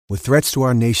With threats to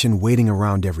our nation waiting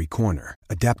around every corner,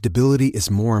 adaptability is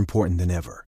more important than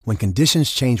ever. When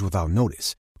conditions change without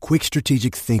notice, quick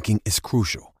strategic thinking is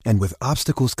crucial. And with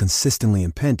obstacles consistently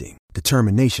impending,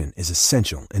 determination is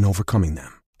essential in overcoming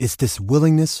them. It's this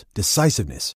willingness,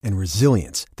 decisiveness, and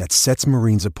resilience that sets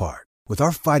Marines apart. With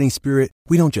our fighting spirit,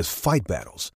 we don't just fight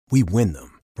battles, we win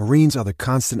them. Marines are the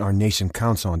constant our nation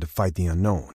counts on to fight the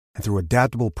unknown. And through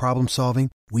adaptable problem solving,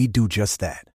 we do just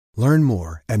that. Learn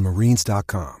more at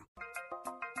marines.com.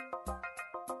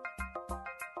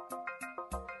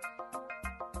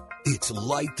 It's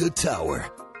Light the Tower,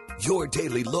 your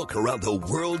daily look around the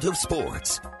world of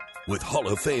sports. With Hall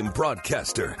of Fame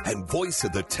broadcaster and voice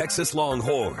of the Texas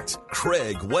Longhorns,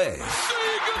 Craig Way.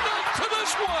 Big enough to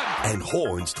this one. And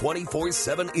Horns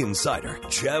 24/7 insider,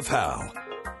 Jeff Howe.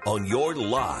 On your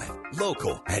live,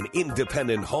 local, and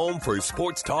independent home for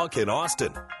sports talk in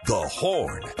Austin, The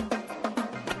Horn.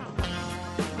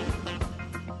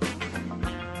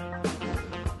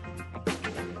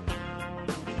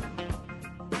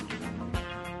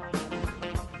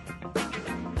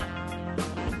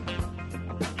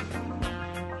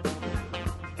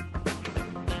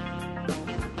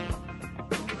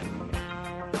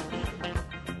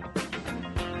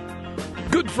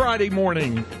 Good Friday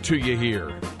morning to you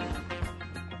here.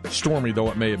 Stormy though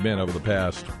it may have been over the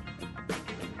past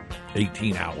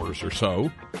 18 hours or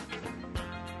so.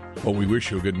 But we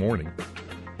wish you a good morning.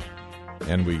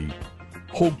 And we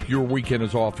hope your weekend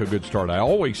is off to a good start. I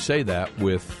always say that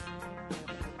with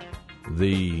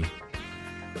the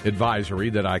advisory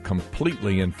that I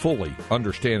completely and fully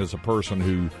understand as a person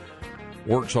who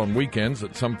works on weekends,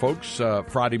 that some folks,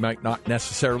 Friday might not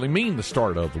necessarily mean the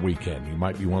start of the weekend. You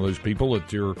might be one of those people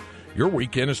that your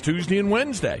weekend is Tuesday and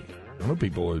Wednesday. I know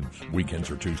people whose weekends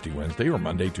are Tuesday, Wednesday, or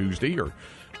Monday, Tuesday, or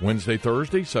Wednesday,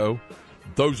 Thursday. So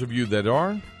those of you that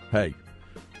are, hey,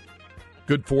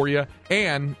 good for you.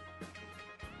 And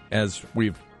as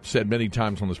we've said many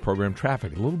times on this program,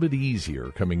 traffic a little bit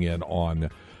easier coming in on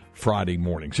Friday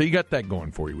morning. So you got that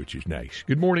going for you, which is nice.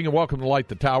 Good morning and welcome to Light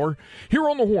the Tower. Here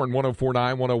on the Horn,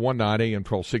 104.9, 101.9 AM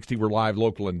 1260. We're live,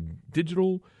 local, and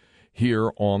digital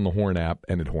here on the Horn app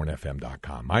and at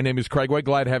hornfm.com. My name is Craig Way.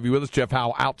 Glad to have you with us. Jeff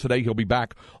Howe out today. He'll be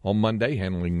back on Monday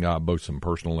handling both some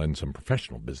personal and some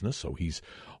professional business. So he's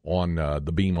on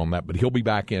the beam on that, but he'll be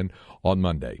back in on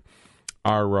Monday.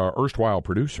 Our erstwhile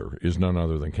producer is none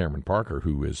other than Cameron Parker,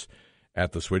 who is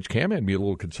at the switch. Cam had me a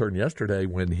little concerned yesterday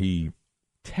when he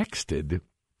texted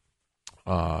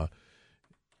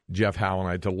Jeff Howe and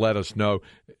I to let us know.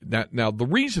 Now, the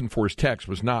reason for his text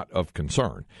was not of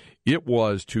concern. It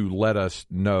was to let us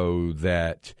know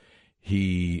that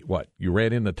you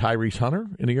ran into Tyrese Hunter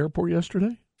in the airport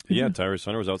yesterday? Yeah, Tyrese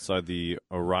Hunter was outside the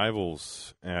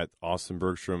arrivals at Austin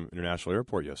Bergstrom International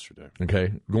Airport yesterday.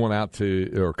 Okay, going out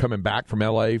or coming back from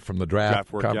L.A. from the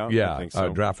draft workout? Yeah, I think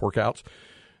so. Draft workouts.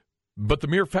 But the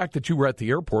mere fact that you were at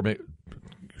the airport, you're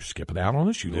skipping out on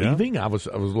us? You leaving? I was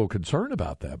a little concerned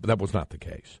about that, but that was not the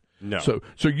case. No.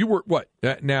 So you were what?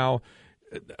 Now,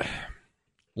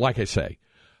 like I say,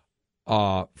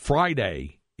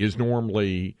 Friday is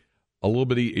normally a little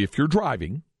bit, if you're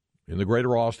driving in the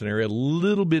greater Austin area, a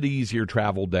little bit easier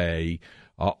travel day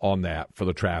on that for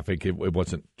the traffic. It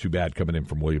wasn't too bad coming in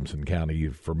from Williamson County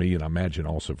for me, and I imagine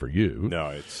also for you. No,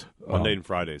 it's Monday and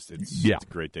Fridays. It's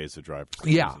great days to drive.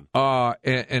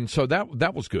 And so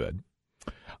that was good.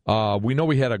 We know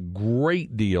we had a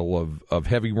great deal of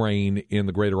heavy rain in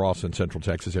the greater Austin, Central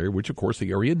Texas area, which, of course,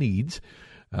 the area needs.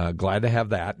 Glad to have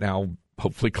that now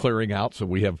hopefully clearing out so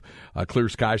we have clear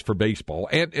skies for baseball.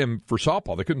 And for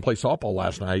softball, they couldn't play softball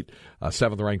last night.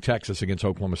 7th-ranked Texas against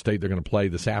Oklahoma State. They're going to play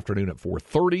this afternoon at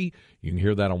 4:30. You can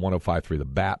hear that on 105.3 The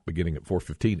Bat beginning at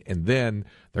 4:15. And then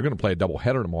they're going to play a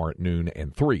doubleheader tomorrow at noon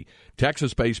and 3.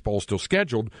 Texas baseball still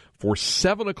scheduled for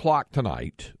 7 o'clock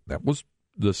tonight. That was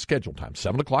the scheduled time,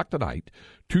 7 o'clock tonight,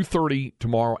 2:30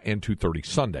 tomorrow, and 2:30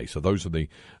 Sunday. So those are the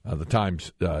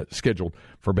times scheduled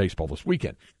for baseball this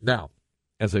weekend. Now,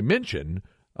 as I mentioned,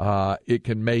 it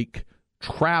can make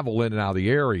travel in and out of the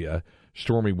area,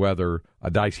 stormy weather,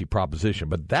 a dicey proposition.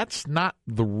 But that's not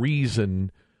the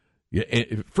reason.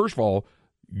 First of all,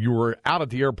 you were out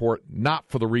at the airport not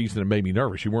for the reason it made me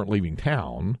nervous. You weren't leaving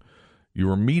town. You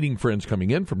were meeting friends coming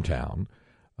in from town,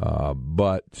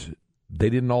 but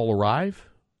they didn't all arrive?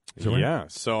 Yeah,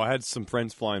 so I had some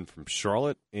friends flying from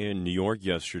Charlotte and New York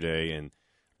yesterday, and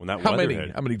when that How weather many?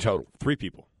 hit, How many total? 3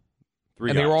 people.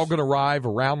 And they were all going to arrive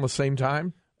around the same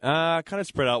time? Kind of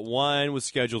spread out. One was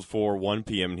scheduled for 1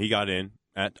 p.m., and he got in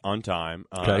on time.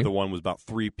 Okay. The other one was about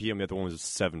 3 p.m., the other one was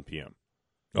 7 p.m.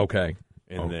 Okay.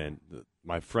 And then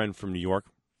my friend from New York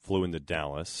flew into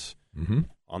Dallas. Mm-hmm.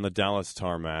 On the Dallas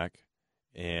tarmac,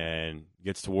 and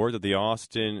gets to word that the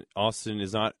Austin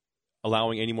is not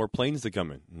allowing any more planes to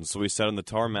come in. And so we sat on the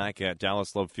tarmac at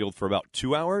Dallas Love Field for about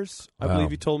 2 hours, I believe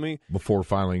he told me. Before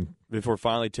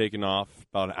finally taking off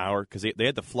about an hour, because they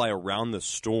had to fly around the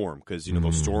storm, because,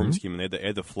 those storms came in. They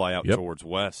had to fly out towards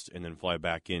west and then fly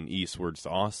back in eastwards to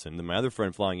Austin. Then my other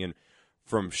friend flying in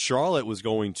from Charlotte was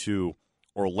going to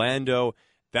Orlando.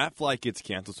 That flight gets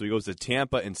canceled, so he goes to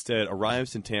Tampa instead,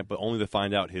 arrives in Tampa only to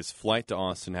find out his flight to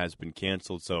Austin has been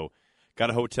canceled. So got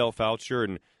a hotel voucher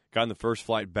and got on the first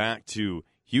flight back to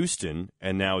Houston,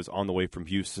 and now is on the way from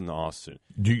Houston to Austin.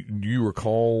 Do you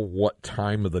recall what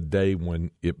time of the day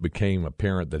when it became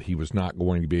apparent that he was not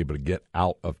going to be able to get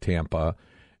out of Tampa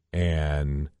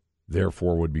and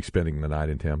therefore would be spending the night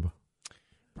in Tampa?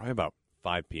 Probably about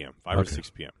 5 p.m., 5 or 6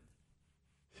 p.m.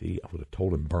 See, I would have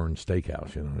told him Burn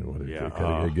Steakhouse. Could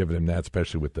have given him that,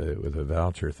 especially with the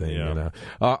voucher thing. Yeah.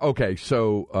 Okay,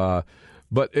 so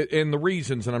but and the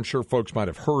reasons, and I'm sure folks might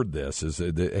have heard this, is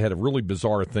that it had a really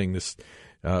bizarre thing. This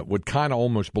would kind of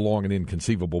almost belong in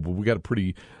Inconceivable, but we got a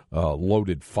pretty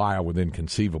loaded file with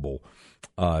Inconceivable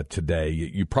today.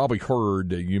 You probably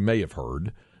heard, you may have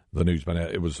heard the news, but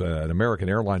it was an American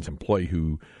Airlines employee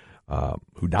who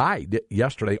died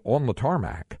yesterday on the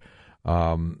tarmac.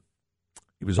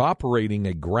 He was operating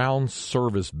a ground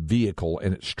service vehicle,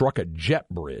 and it struck a jet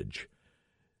bridge.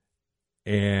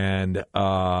 And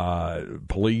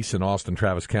police in Austin,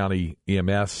 Travis County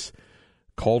EMS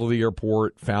called to the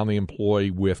airport, found the employee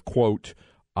with, quote,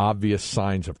 obvious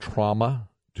signs of trauma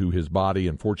to his body.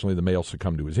 Unfortunately, the male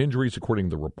succumbed to his injuries, according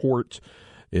to the reports.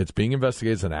 It's being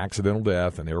investigated as an accidental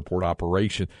death, an airport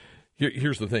operation.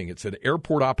 Here's the thing. It said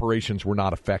airport operations were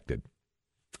not affected.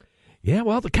 Yeah,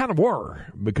 well, they kind of were,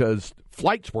 because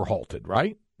flights were halted,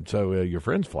 right? So your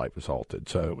friend's flight was halted.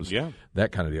 So it was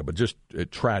that kind of deal. But just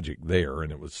tragic there,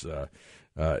 and it was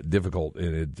difficult,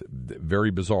 and it's very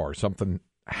bizarre. Something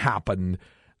happened,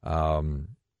 and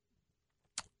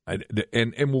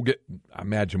we'll get, I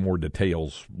imagine, more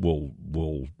details will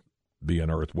be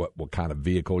unearthed. What kind of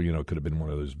vehicle? Could have been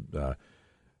one of those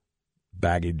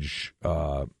baggage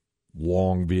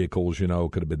long vehicles. Could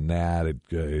have been that.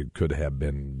 It could have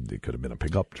been a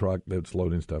pickup truck that's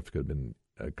loading stuff. It could have been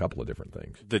a couple of different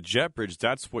things. The jet bridge,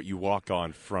 that's what you walk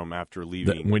on from after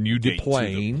leaving. When you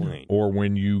deplane or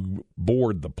when you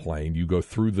board the plane, you go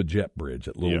through the jet bridge,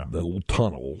 the little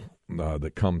tunnel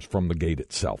that comes from the gate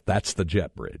itself. That's the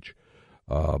jet bridge.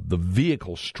 The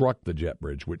vehicle struck the jet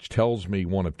bridge, which tells me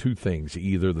one of two things.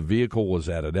 Either the vehicle was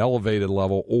at an elevated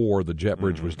level, or the jet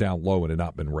bridge was down low and had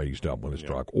not been raised up when it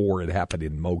struck, or it happened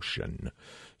in motion.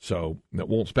 So it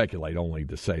won't speculate, only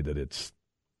to say that it's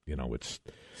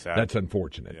sad. That's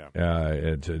unfortunate. Yeah.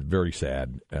 It's very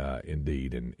sad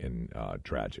indeed, and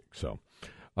tragic. So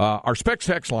our Specs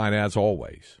text line, as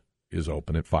always, is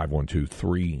open at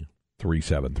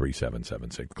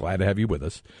 512-337-3776. Glad to have you with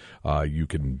us. You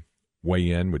can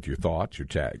weigh in with your thoughts, your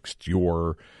texts,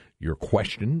 your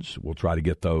questions. We'll try to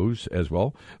get those as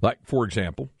well. Like, for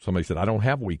example, somebody said, I don't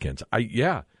have weekends.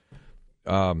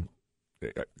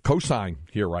 Co-sign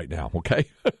here right now, okay?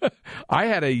 I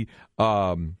had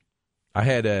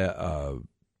an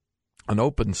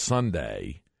open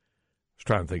Sunday. I was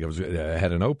trying to think. I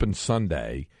had an open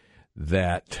Sunday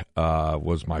that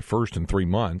was my first in 3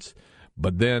 months,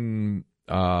 but then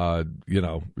it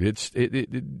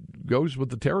goes with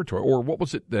the territory. Or what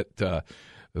was it that the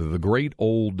great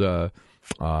old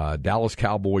Dallas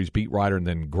Cowboys beat writer and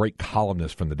then great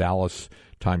columnist from the Dallas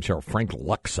Times-Herald, Frank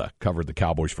Luxa, covered the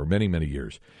Cowboys for many, many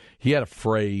years. He had a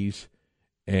phrase,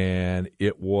 and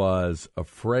it was a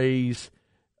phrase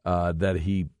that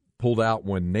he pulled out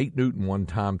when Nate Newton one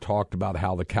time talked about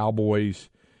how the Cowboys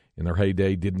in their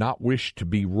heyday did not wish to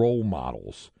be role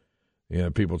models.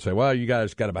 People would say, well, you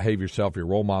guys got to behave yourself, you're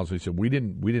role models. He said, we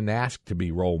didn't ask to be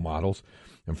role models.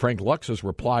 And Frank Luxa's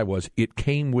reply was, it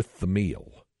came with the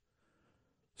meal.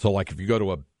 So like if you go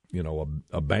to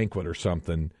a banquet or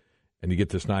something and you get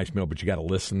this nice meal, but you got to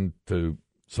listen to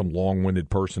some long-winded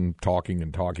person talking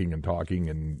and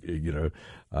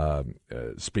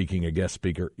speaking, a guest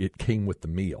speaker, it came with the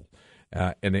meal.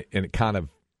 And it kind of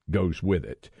goes with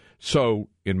it. So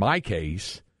in my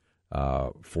case,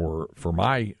 for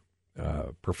my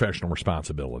professional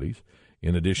responsibilities,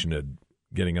 in addition to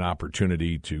getting an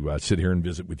opportunity to sit here and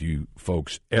visit with you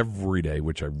folks every day,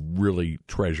 which I really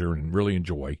treasure and really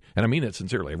enjoy. And I mean it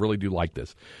sincerely. I really do like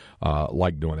this,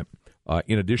 like doing it.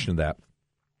 In addition to that,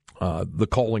 the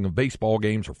calling of baseball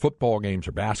games or football games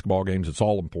or basketball games, it's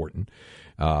all important.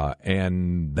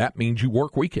 And that means you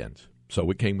work weekends. So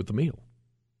it came with the meal.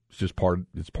 It's just part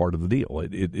of the deal.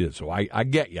 It is. So I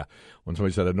get you when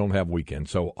somebody said I don't have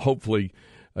weekends. So hopefully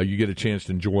you get a chance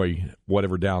to enjoy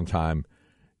whatever downtime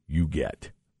you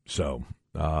get. So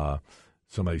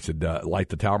somebody said, Light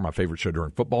the Tower, my favorite show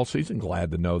during football season.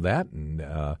 Glad to know that, and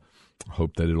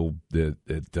hope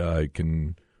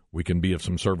that we can be of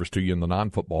some service to you in the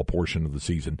non-football portion of the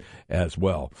season as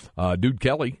well. Dude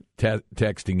Kelly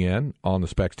texting in on the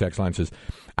Specs text line says,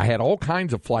 I had all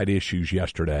kinds of flight issues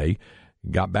yesterday.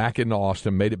 Got back into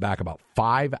Austin, made it back about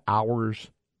 5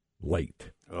 hours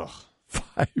late. Ugh.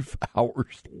 5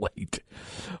 hours late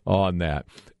on that.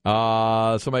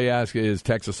 Somebody asked, is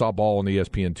Texas softball on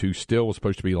ESPN2 still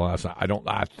supposed to be last night?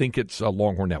 I think it's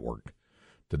Longhorn Network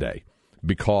today,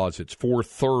 because it's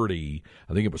 4:30.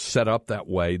 I think it was set up that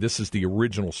way. This is the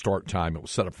original start time. It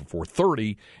was set up for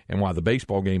 4:30, and while the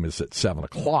baseball game is at 7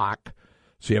 o'clock,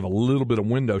 so you have a little bit of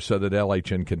window so that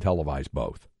LHN can televise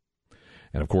both.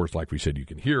 And, of course, like we said, you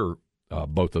can hear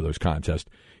both of those contests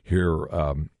here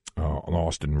on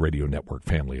Austin Radio Network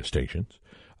family of stations.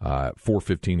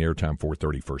 4:15 airtime,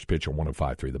 4:30 first pitch on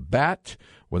 105.3 The Bat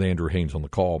with Andrew Haynes on the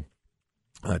call.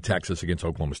 Texas against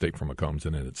Oklahoma State from McCombs.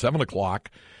 And then at 7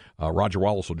 o'clock, Roger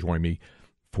Wallace will join me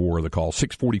for the call.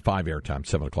 6:45 airtime,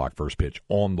 7 o'clock first pitch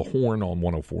on the Horn on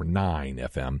 104.9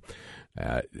 FM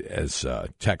as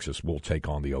Texas will take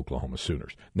on the Oklahoma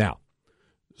Sooners. Now,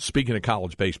 speaking of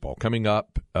college baseball, coming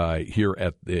up here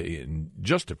in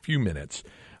just a few minutes,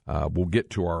 we'll get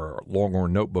to our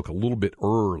Longhorn Notebook a little bit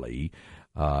early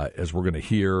as we're going to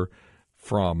hear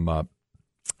from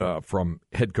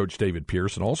head coach David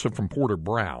Pierce and also from Porter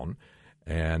Brown.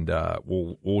 And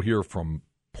we'll hear from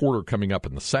Porter coming up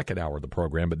in the second hour of the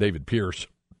program, but David Pierce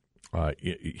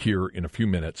here in a few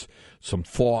minutes, some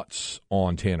thoughts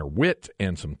on Tanner Witt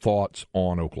and some thoughts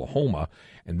on Oklahoma.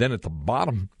 And then at the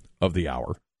bottom of the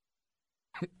hour,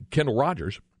 Kendall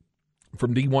Rogers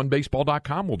from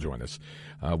D1Baseball.com will join us.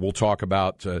 We'll talk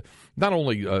about not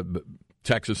only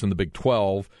Texas and the Big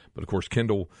 12, but, of course,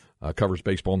 Kendall covers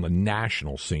baseball on the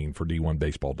national scene for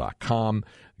D1Baseball.com.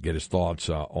 Get his thoughts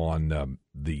on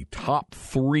the top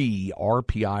 3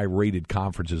 RPI-rated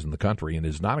conferences in the country, and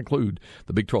does not include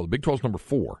the Big 12. The Big 12 is number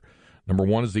 4. Number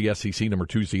 1 is the SEC, number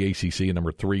 2 is the ACC, and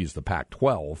number 3 is the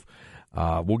Pac-12.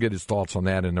 We'll get his thoughts on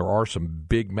that, and there are some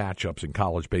big matchups in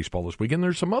college baseball this week, and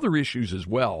there's some other issues as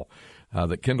well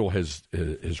that Kendall has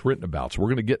written about. So we're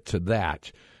going to get to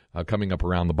that coming up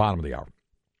around the bottom of the hour.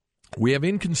 We have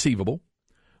Inconceivable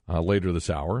later this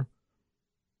hour.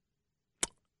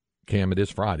 Cam, it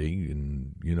is Friday,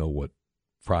 and you know what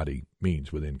Friday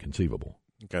means with Inconceivable.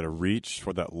 Got to reach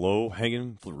for that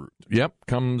low-hanging fruit. Yep,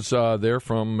 comes there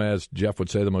from, as Jeff would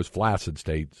say, the most flaccid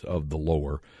states of the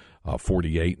lower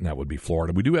 48, and that would be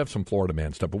Florida. We do have some Florida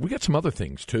man stuff, but we got some other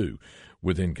things, too,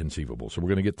 with Inconceivable, so we're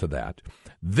going to get to that.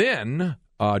 Then,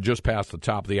 just past the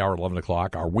top of the hour, 11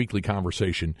 o'clock, our weekly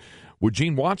conversation with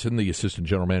Gene Watson, the assistant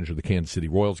general manager of the Kansas City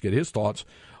Royals, get his thoughts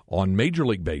on Major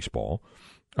League Baseball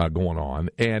going on.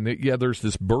 And, yeah, there's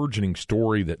this burgeoning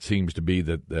story that seems to be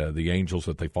that the Angels,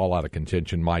 that they fall out of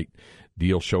contention, might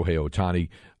deal Shohei Ohtani.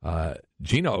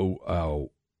 Gino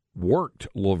worked a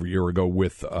little over a year ago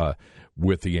with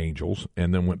the Angels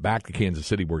and then went back to Kansas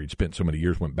City, where he'd spent so many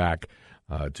years, went back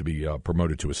to be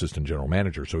promoted to assistant general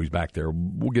manager. So he's back there.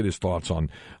 We'll get his thoughts on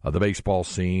the baseball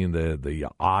scene, the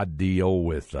odd deal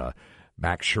with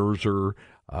Max Scherzer.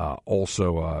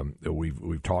 Also,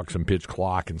 we've talked some pitch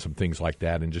clock and some things like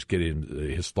that, and just get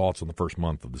his thoughts on the first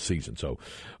month of the season. So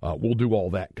we'll do all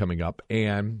that coming up.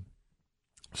 And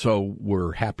so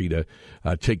we're happy to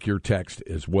take your text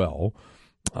as well.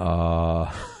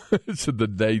 So the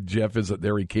day Jeff isn't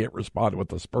there, he can't respond to what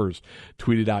the Spurs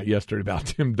tweeted out yesterday about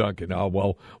Tim Duncan. Oh,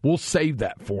 well, we'll save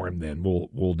that for him then.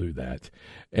 We'll do that.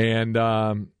 And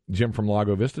Jim from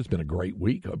Lago Vista, it's been a great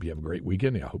week. Hope you have a great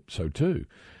weekend. I hope so, too.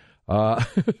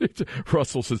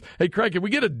 Russell says, hey, Craig, can we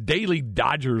get a daily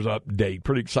Dodgers update?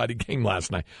 Pretty exciting game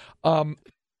last night.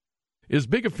 As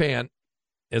big a fan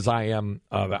as I am,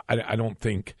 I don't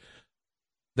think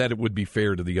that it would be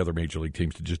fair to the other major league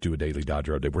teams to just do a daily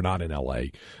Dodger update. We're not in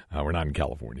L.A. We're not in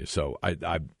California. So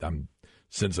I'm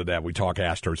sensitive to that. We talk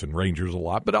Astros and Rangers a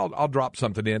lot, but I'll drop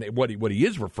something in. What he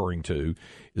is referring to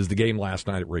is the game last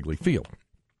night at Wrigley Field.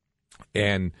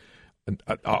 And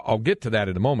I'll get to that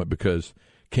in a moment because,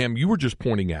 Cam, you were just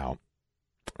pointing out,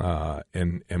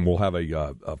 and we'll have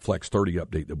a Flex 30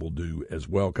 update that we'll do as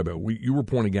well. You were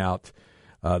pointing out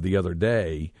the other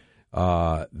day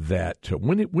that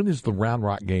when is the Round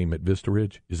Rock game at Vista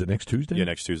Ridge? Is it next Tuesday? Yeah,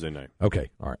 next Tuesday night. Okay,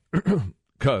 all right.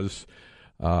 Because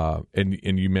and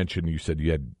you mentioned, you said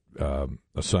you had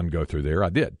a son go through there. I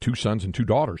did. 2 sons and 2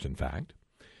 daughters, in fact.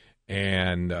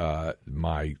 And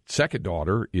my second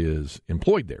daughter is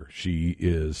employed there. She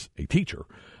is a teacher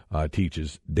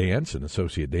teaches dance and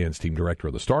associate dance team director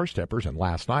of the Star Steppers. And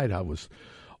last night I was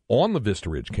on the Vista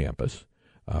Ridge campus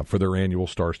for their annual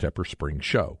Star Stepper Spring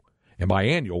Show. And by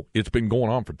annual, it's been going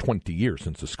on for 20 years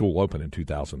since the school opened in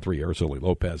 2003. Araceli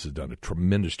Lopez has done a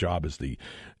tremendous job as the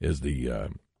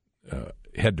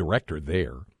head director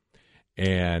there.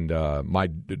 And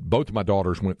both of my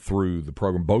daughters went through the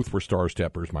program. Both were Star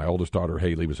Steppers. My oldest daughter,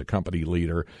 Haley, was a company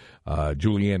leader.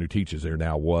 Julianne, who teaches there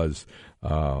now, was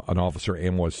an officer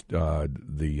and was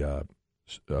the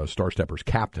Star Steppers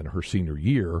captain her senior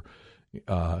year,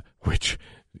 which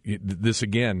this,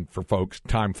 again, for folks,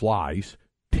 time flies.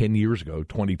 10 years ago,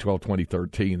 2012,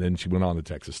 2013. Then she went on to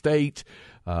Texas State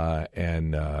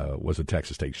and was a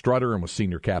Texas State Strutter and was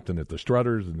senior captain at the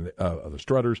Strutters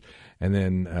and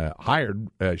then hired.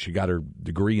 She got her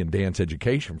degree in dance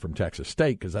education from Texas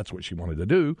State because that's what she wanted to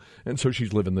do. And so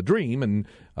she's living the dream. And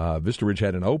Vista Ridge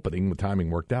had an opening. The timing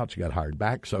worked out. She got hired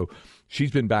back. So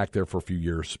she's been back there for a few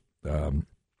years, I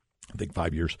think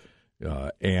 5 years.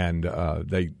 And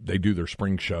they do their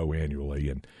spring show annually,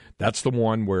 and that's the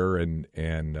one where when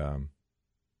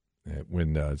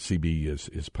CB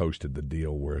is posted the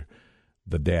deal where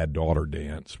the dad-daughter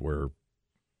dance, where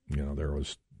there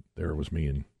was me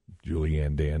and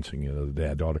Julianne dancing, the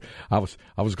dad-daughter. I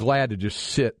was glad to just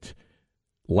sit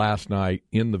last night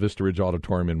in the Vista Ridge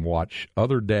Auditorium and watch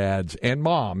other dads and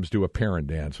moms do a parent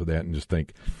dance with that, and just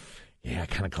think, yeah,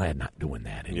 kind of glad not doing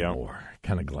that anymore. Yeah.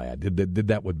 Kind of glad did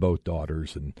that with both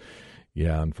daughters, and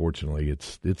yeah, unfortunately,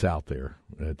 it's out there.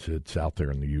 It's out there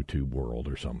in the YouTube world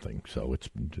or something. So it's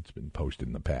been posted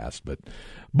in the past, but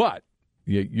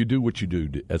you do what you do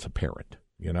as a parent,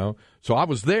 So I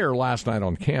was there last night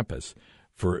on campus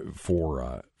for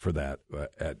that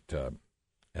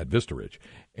at Vista Ridge,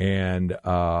 and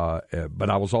but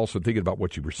I was also thinking about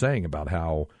what you were saying about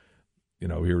how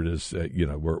here it is.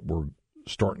 We're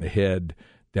starting to head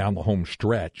down the home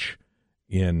stretch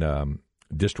in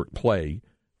district play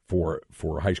for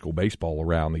high school baseball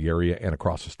around the area and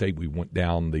across the state. We went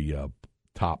down the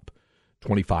top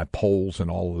 25 polls in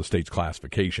all of the state's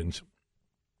classifications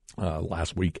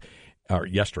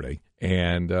yesterday,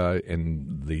 and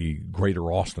the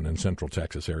greater Austin and Central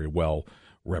Texas area well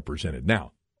represented.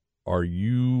 Now, are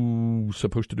you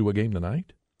supposed to do a game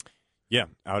tonight? Yeah,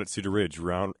 out at Cedar Ridge,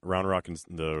 Round Rock and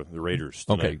the Raiders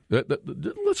tonight. Okay,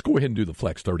 let's go ahead and do the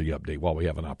Flex 30 update while we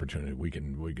have an opportunity. We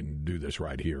can do this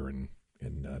right here and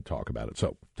talk about it.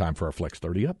 So, time for our Flex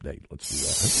 30 update. Let's do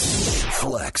that.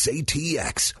 Flex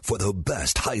ATX for the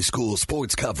best high school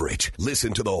sports coverage.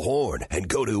 Listen to the Horn and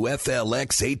go to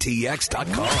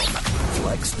FLXATX.com.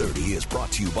 Flex 30 is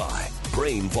brought to you by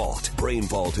Brain Vault. Brain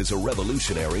Vault is a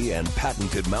revolutionary and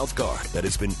patented mouthguard that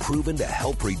has been proven to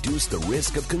help reduce the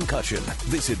risk of concussion.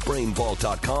 Visit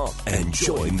BrainVault.com and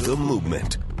join the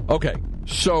movement. Okay,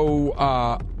 so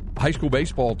high school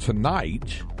baseball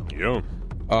tonight. Yeah.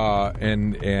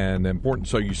 And important.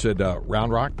 So you said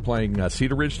Round Rock playing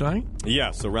Cedar Ridge tonight?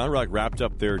 Yeah, so Round Rock wrapped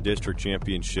up their district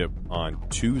championship on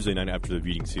Tuesday night after the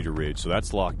beating Cedar Ridge, so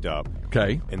that's locked up.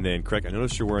 Okay. And then, Craig, I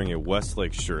noticed you're wearing a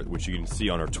Westlake shirt, which you can see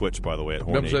on our Twitch, by the way, at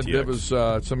Horn ATX. That was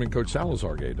something Coach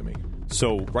Salazar gave to me.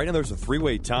 So right now there's a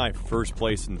three-way tie for first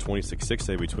place in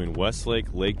 26-6A between Westlake,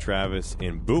 Lake Travis,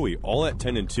 and Bowie, all at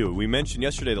 10-2. We mentioned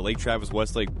yesterday that Lake Travis,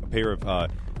 Westlake, a pair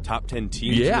of top 10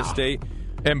 teams in the state.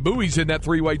 And Bowie's in that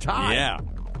three-way tie. Yeah.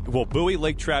 Well, Bowie,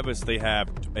 Lake Travis, they have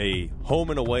a home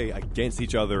and away against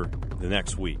each other the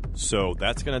next week. So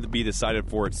that's going to be decided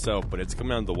for itself, but it's coming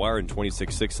down to the wire in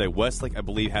 26-6A. Westlake, I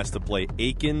believe, has to play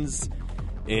Aikens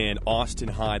and Austin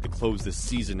High to close the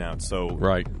season out. So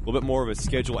right. A little bit more of a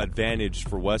schedule advantage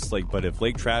for Westlake, but if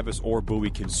Lake Travis or Bowie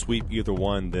can sweep either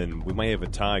one, then we might have a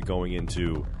tie going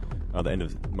into the end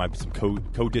of some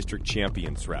co-district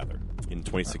champions, rather, in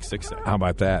 26-6A. How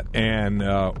about that? And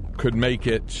could make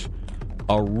it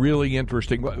a really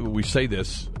interesting. We say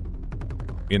this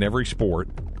in every sport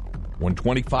when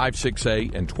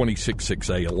 25-6A and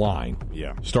 26-6A align.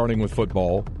 Yeah. Starting with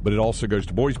football, but it also goes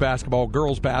to boys basketball,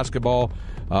 girls basketball,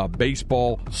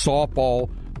 baseball, softball.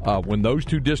 When those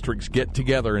two districts get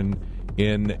together in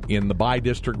the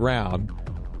bi-district round,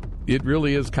 it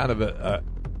really is kind of a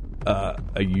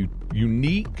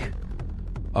unique,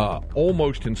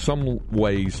 almost in some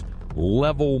ways,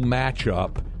 level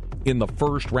matchup in the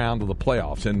first round of the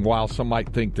playoffs. And while some might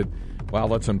think that, well,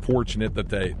 that's unfortunate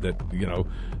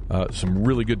that some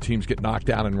really good teams get knocked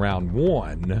out in round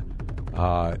one,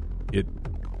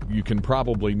 you can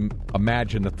probably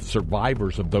imagine that the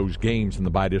survivors of those games in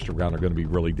the bi-district round are going to be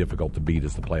really difficult to beat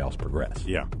as the playoffs progress.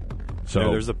 Yeah.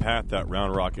 So there's a path that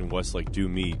Round Rock and Westlake do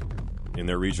meet in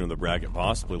their region of the bracket,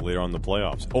 possibly later on in the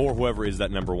playoffs. Or whoever is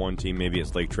that number one team, maybe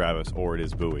it's Lake Travis or it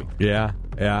is Bowie. Yeah.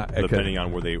 Depending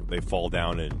on where they fall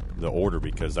down in the order,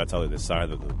 because that's how they decide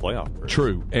the playoff first.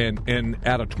 True. And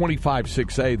at a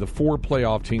 25-6A, the 4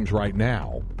 playoff teams right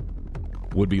now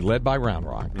would be led by Round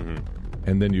Rock. Mm-hmm.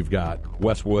 And then you've got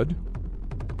Westwood,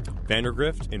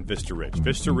 Vandergrift, and Vista Ridge. Mm-hmm.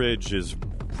 Vista Ridge is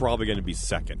probably going to be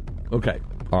second. Okay.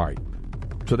 All right.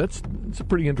 So it's a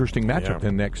pretty interesting matchup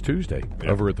then next Tuesday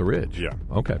over at the Ridge. Yeah.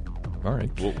 Okay. All right.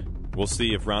 We'll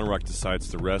see if Round Rock decides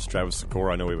to rest Travis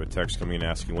Sikora. I know we have a text coming in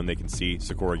asking when they can see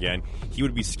Sikora again. He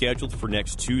would be scheduled for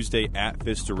next Tuesday at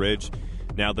Vista Ridge.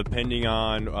 Now, depending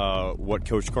on what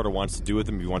Coach Carter wants to do with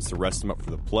him, if he wants to rest him up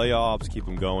for the playoffs, keep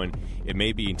him going, it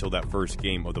may be until that first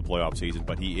game of the playoff season,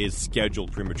 but he is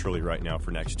scheduled prematurely right now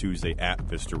for next Tuesday at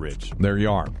Vista Ridge. There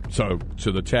you are. So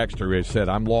the texter has said,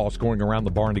 I'm lost going around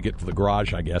the barn to get to the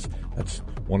garage, I guess. That's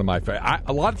one of my favorite.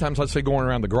 A lot of times I say going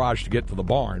around the garage to get to the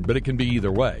barn, but it can be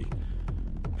either way.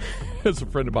 As a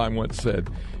friend of mine once said,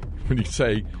 when you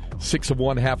say 6 of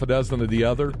one, half a dozen of the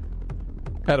other,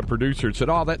 had a producer that said,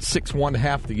 oh, that's 6 1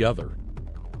 half the other.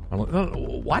 I'm like,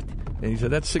 oh, what? And he said,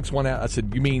 that's 6 1 half. I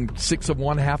said, you mean 6 of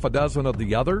one, half a dozen of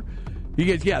the other? He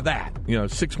goes, yeah, that.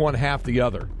 6 1 half the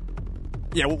other.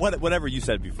 Yeah, well, whatever you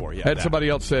said before. Yeah. Had somebody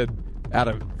else said, out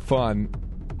of fun,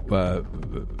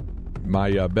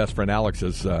 my best friend Alex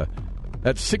says,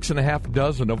 that's 6.5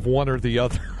 dozen of one or the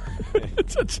other.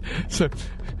 it's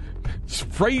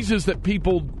phrases that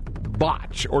people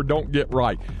botch or don't get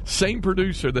right. Same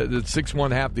producer that 6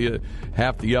 1 half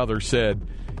the other said,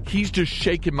 he's just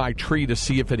shaking my tree to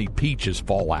see if any peaches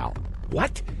fall out.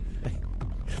 What?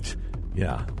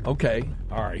 Yeah. Okay.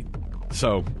 All right.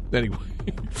 So anyway,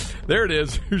 there it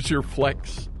is. Here's your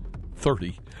Flex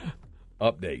 30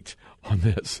 update on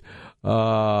this.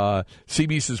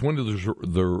 CB says, when does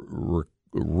the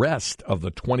rest of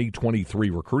the 2023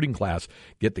 recruiting class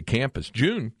get to campus?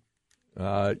 June.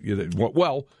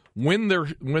 Well, when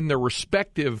their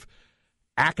respective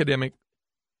academic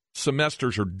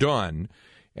semesters are done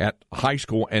at high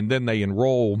school, and then they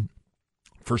enroll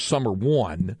for summer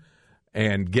one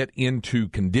and get into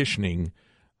conditioning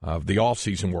of the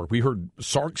off-season work. We heard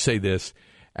Sark say this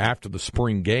after the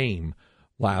spring game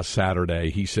last Saturday.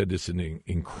 He said it's an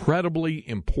incredibly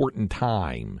important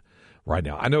time right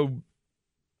now. I know,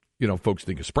 folks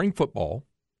think of spring football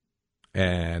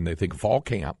and they think of fall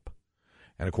camp.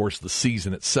 And, of course, the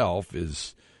season itself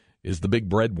is the big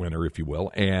breadwinner, if you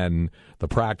will, and the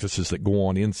practices that go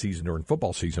on in season during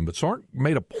football season. But Sark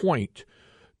made a point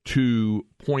to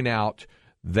point out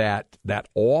that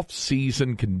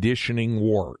off-season conditioning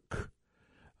work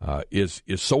is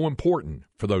so important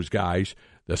for those guys,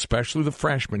 especially the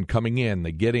freshmen coming in.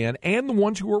 They get in, and the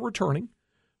ones who are returning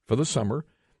for the summer.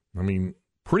 I mean,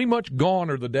 pretty much gone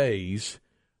are the days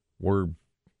where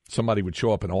somebody would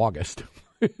show up in August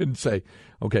and say,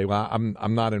 okay, well,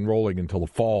 I'm not enrolling until the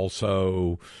fall,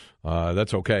 so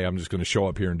that's okay. I'm just going to show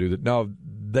up here and do that. No,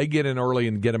 they get in early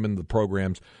and get them in the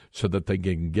programs so that they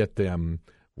can get them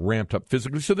ramped up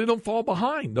physically so they don't fall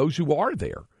behind those who are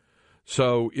there.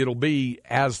 So it'll be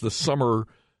as the summer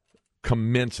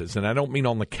commences, and I don't mean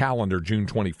on the calendar June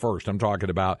 21st. I'm talking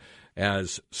about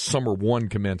as summer one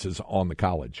commences on the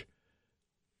college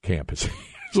campus.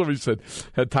 Somebody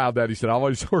had tiled that. He said, I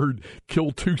always heard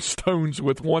kill 2 stones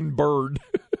with 1 bird.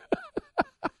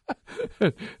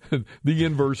 The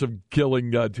inverse of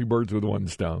killing 2 birds with 1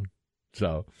 stone.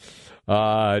 So,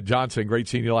 Johnson, great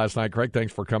seeing you last night, Craig.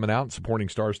 Thanks for coming out and supporting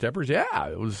Star Steppers. Yeah,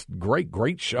 it was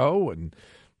great show, and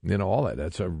all that.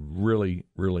 That's really,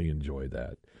 really enjoyed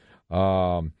that.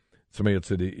 Somebody else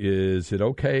said, is it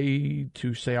okay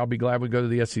to say I'll be glad we go to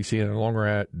the SEC and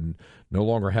no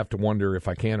longer have to wonder if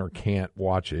I can or can't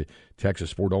watch it, Texas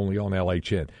sport only on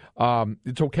LHN?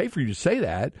 It's okay for you to say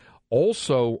that.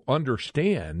 Also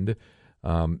understand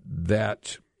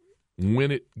that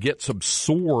when it gets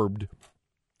absorbed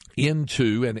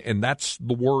into, and that's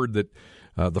the word that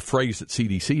the phrase that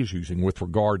CDC is using with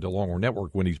regard to Longhorn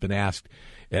Network when he's been asked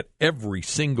at every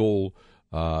single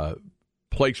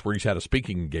place where he's had a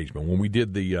speaking engagement. When we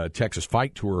did the Texas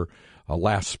Fight Tour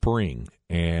last spring,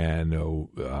 and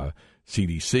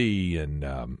CDC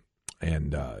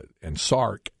and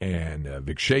Sark and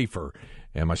Vic Schaefer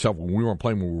and myself, when we weren't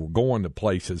playing, when we were going to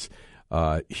places,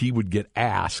 he would get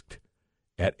asked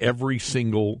at every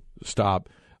single stop,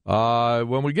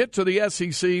 when we get to the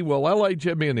SEC, will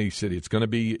LHN, and he said it's going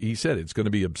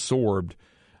to be absorbed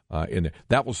in there.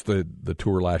 That was the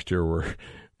tour last year where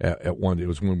at one, it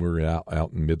was when we were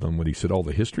out in Midland when he said,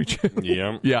 the History Channel.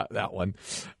 Yeah. Yeah, that one.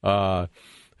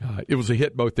 It was a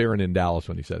hit both there and in Dallas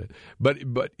when he said it.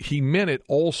 But he meant it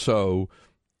also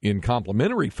in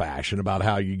complimentary fashion about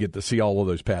how you get to see all of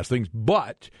those past things.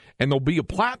 And there'll be a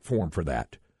platform for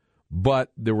that,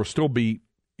 but there will still be,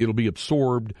 it'll be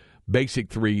absorbed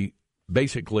basically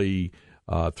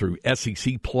through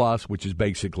SEC Plus, which is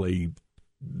basically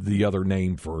the other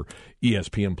name for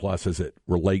ESPN Plus as it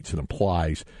relates and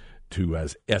applies to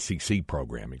as SEC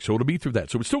programming. So it'll be through that.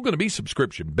 So it's still going to be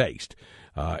subscription-based.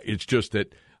 It's just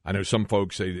that I know some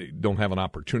folks say they don't have an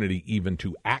opportunity even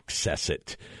to access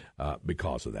it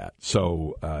because of that,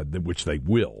 so which they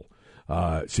will.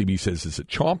 CB says, is it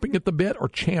chomping at the bit or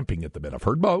champing at the bit? I've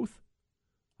heard both.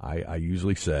 I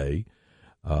usually say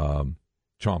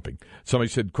chomping. Somebody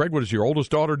said, Craig, what does your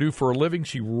oldest daughter do for a living?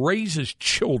 She raises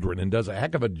children and does a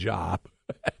heck of a job.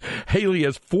 Haley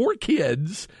has 4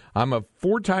 kids. I'm a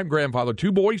 4-time grandfather,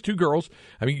 2 boys, 2 girls.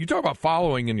 I mean, you talk about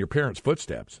following in your parents'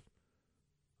 footsteps.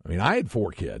 I mean, I had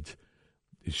 4 kids.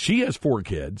 She has 4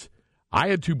 kids. I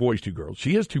had 2 boys, 2 girls.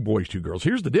 She has 2 boys, 2 girls.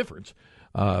 Here's the difference.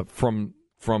 From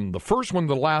the first one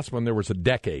to the last one, there was a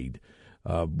decade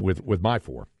with my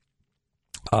 4.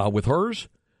 With hers,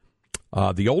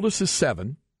 the oldest is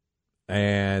 7,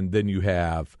 and then you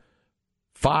have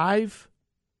 5,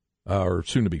 or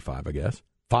soon to be 5, I guess.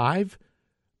 5,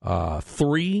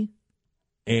 3,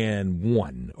 and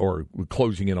 1, or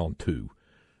closing in on 2.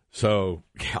 So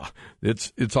yeah,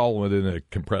 it's all within a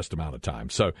compressed amount of time.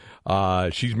 So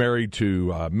she's married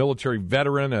to a military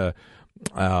veteran, a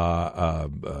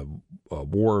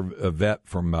war vet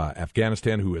from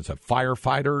Afghanistan who is a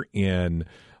firefighter in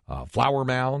Flower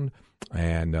Mound.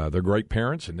 And they're great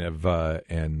parents and have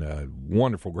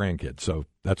wonderful grandkids. So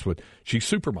that's what she's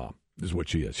super mom is what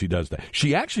she is. She does that.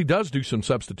 She actually does do some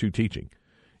substitute teaching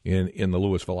in the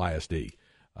Louisville ISD.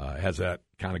 Has that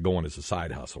kind of going as a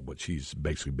side hustle, but she's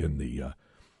basically been the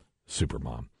super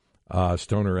mom.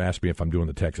 Stoner asked me if I'm doing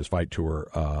the Texas Fight Tour.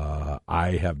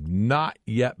 I have not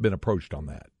yet been approached on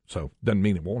that. So doesn't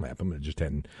mean it won't happen. I just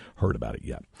hadn't heard about it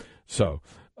yet. So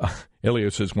Elio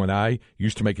says, when I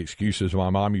used to make excuses, my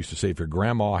mom used to say, if your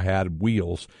grandma had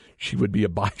wheels, she would be a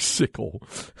bicycle.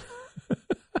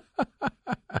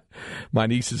 My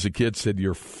niece as a kid said,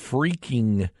 you're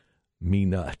freaking me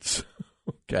nuts.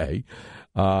 Okay.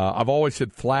 I've always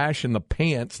said flash in the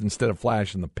pants instead of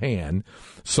flash in the pan.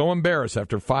 So embarrassed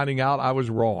after finding out I was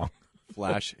wrong.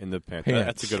 Flash in the pants.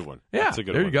 That's a good one. Yeah, that's a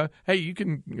good there one. You go. Hey, you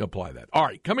can apply that. All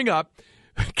right, coming up,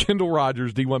 Kendall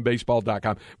Rogers,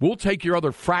 D1Baseball.com. We'll take your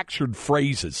other fractured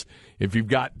phrases if you've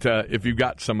got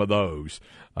some of those.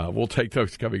 We'll take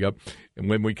those coming up. And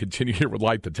when we continue here with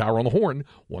Light the Tower on the Horn,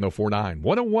 104.9, 101.9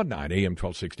 AM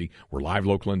 1260. We're live,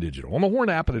 local, and digital on the Horn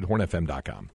app and at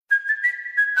hornfm.com.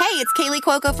 Hey, it's Kaylee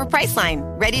Cuoco for Priceline.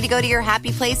 Ready to go to your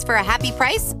happy place for a happy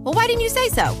price? Well, why didn't you say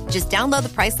so? Just download the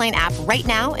Priceline app right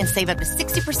now and save up to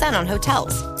 60% on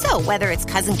hotels. So whether it's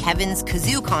Cousin Kevin's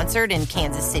Kazoo Concert in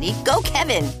Kansas City, go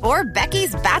Kevin, or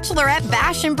Becky's Bachelorette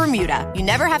Bash in Bermuda, you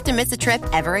never have to miss a trip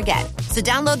ever again. So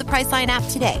download the Priceline app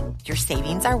today. Your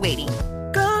savings are waiting.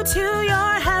 Go to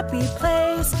your happy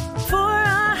place for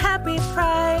a happy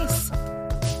price.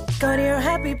 Go to your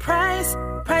happy price,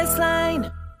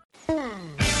 Priceline.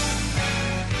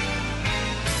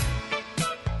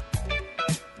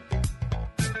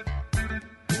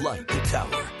 Light the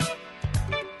Tower.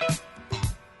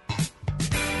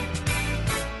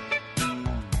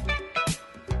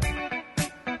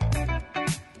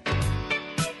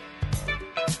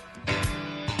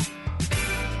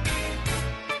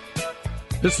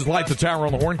 This is Light the Tower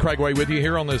on the Horn. Craig Way with you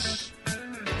here on this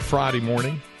Friday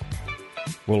morning.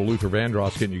 Little Luther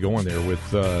Vandross getting you going there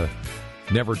with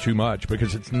Never Too Much,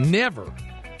 because it's never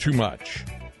too much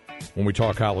when we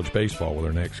talk college baseball with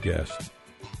our next guest.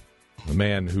 The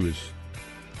man who is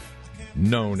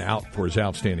known out for his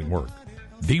outstanding work.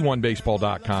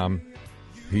 D1Baseball.com.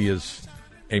 He is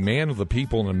a man of the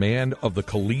people and a man of the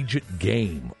collegiate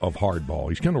game of hardball.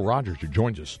 He's Kendall Rogers, who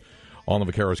joins us on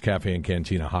the Vaqueros Cafe and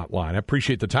Cantina hotline. I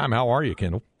appreciate the time. How are you,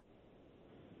 Kendall?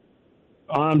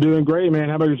 I'm doing great, man.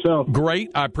 How about yourself?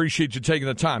 Great. I appreciate you taking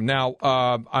the time. Now,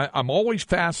 I'm always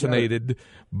fascinated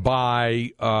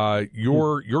by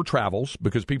your travels,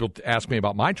 because people ask me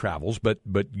about my travels, but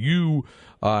you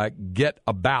get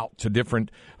about to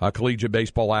different collegiate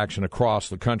baseball action across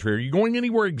the country. Are you going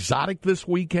anywhere exotic this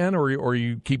weekend, or are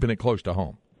you keeping it close to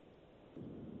home?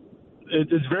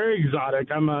 It's very exotic.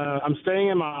 I'm staying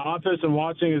in my office and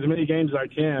watching as many games as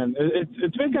I can.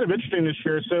 It's been kind of interesting this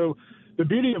year. So the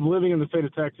beauty of living in the state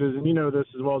of Texas, and you know this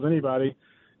as well as anybody,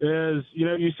 is,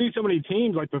 you see so many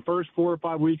teams like the first 4 or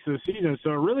 5 weeks of the season.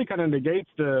 So it really kind of negates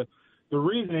the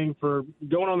reasoning for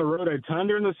going on the road a ton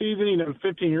during the season.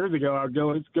 15 years ago,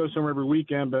 let's go somewhere every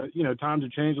weekend, but, times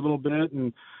have changed a little bit.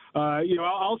 And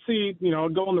I'll see, I'll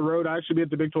go on the road. I actually be at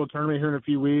the Big 12 tournament here in a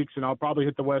few weeks, and I'll probably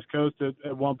hit the West Coast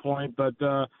at one point. But,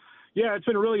 it's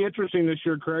been really interesting this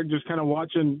year, Craig, just kind of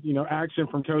watching, action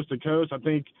from coast to coast. I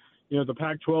think, the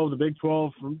Pac-12, the Big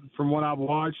 12, from what I've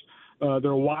watched,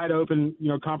 they're wide open,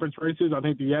 conference races. I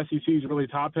think the SEC is really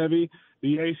top heavy.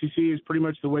 The ACC is pretty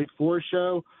much the Wake Forest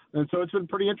show. And so it's been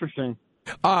pretty interesting.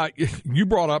 You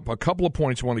brought up a couple of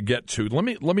points I want to get to.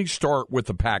 Let me start with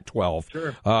the Pac-12,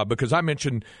 sure. Because I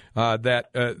mentioned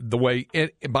that the way,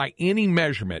 by any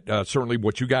measurement, certainly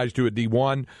what you guys do at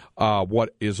D1,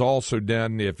 what is also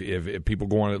done if people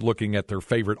go on looking at their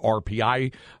favorite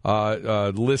RPI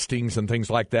listings and things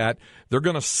like that, they're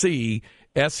going to see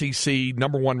SEC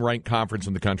number 1 ranked conference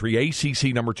in the country,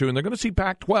 ACC number 2, and they're going to see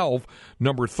Pac-12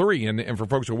 number 3. And for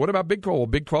folks who, what about Big 12? Well,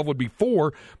 Big 12 would be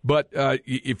 4. But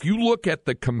if you look at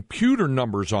the computer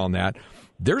numbers on that,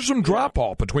 there's some drop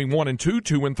off between 1 and 2,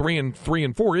 2 and 3, and 3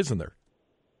 and 4, isn't there?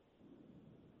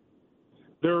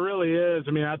 There really is.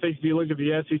 I mean, I think if you look at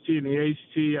the SEC and the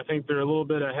ACC, I think they're a little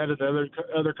bit ahead of the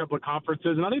other couple of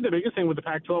conferences. And I think the biggest thing with the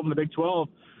Pac-12 and the Big 12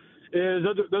 is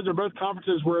those are both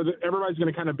conferences where everybody's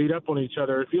going to kind of beat up on each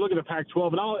other. If you look at the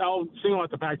Pac-12, and I'll single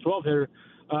out the Pac-12 here,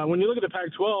 when you look at the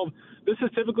Pac-12, this is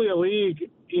typically a league,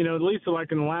 at least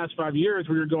like in the last 5 years,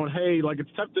 where you're going, hey, like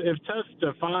it's tough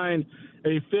to find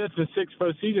a 5th and 6th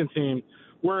postseason team.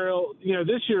 Where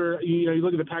this year, you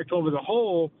look at the Pac-12 as a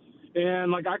whole,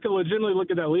 and like I could legitimately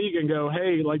look at that league and go,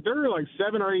 hey, like there are like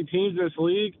 7 or 8 teams in this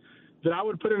league that I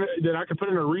could put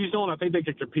in a regional, and I think they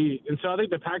could compete. And so I think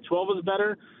the Pac-12 is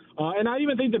better. And I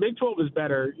even think the Big 12 is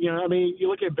better. You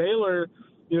look at Baylor,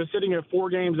 sitting at 4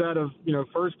 games out of,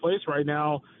 first place right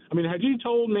now. I mean, had you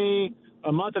told me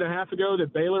a month and a half ago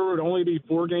that Baylor would only be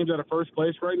 4 games out of first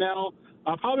place right now,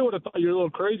 I probably would have thought you're a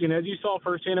little crazy. And as you saw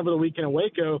firsthand over the weekend in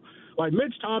Waco, like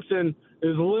Mitch Thompson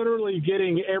is literally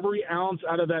getting every ounce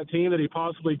out of that team that he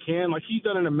possibly can. Like he's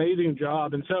done an amazing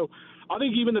job. And so I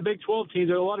think even the Big 12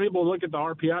 teams, a lot of people look at the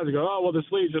RPIs and go, oh, well, this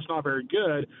league's just not very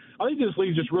good. I think this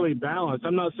league's just really balanced.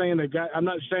 I'm not saying the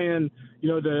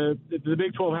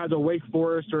Big 12 has a Wake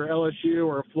Forest or LSU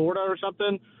or Florida or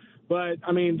something. But,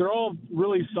 I mean, they're all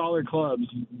really solid clubs.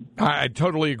 I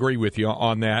totally agree with you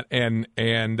on that. And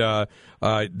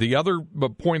the other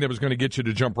point I was going to get you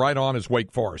to jump right on is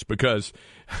Wake Forest, because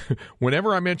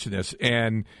whenever I mention this,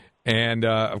 and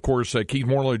of course, Keith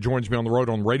Morley joins me on the road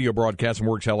on radio broadcast and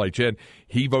works LHN.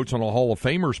 He votes on a Hall of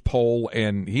Famers poll,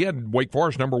 and he had Wake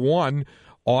Forest number 1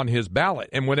 on his ballot.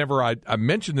 And whenever I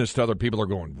mention this to other people, they're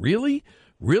going, really?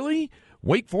 Really?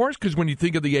 Wake Forest? Because when you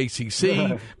think of the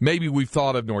ACC, maybe we've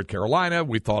thought of North Carolina,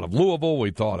 we've thought of Louisville,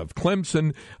 we've thought of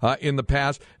Clemson in the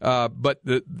past. But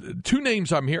the 2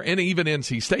 names I'm hearing, and even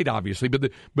NC State, obviously,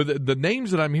 but the names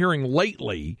that I'm hearing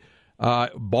lately,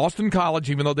 Boston College,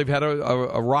 even though they've had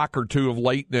a rock or two of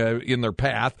late in their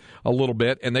path a little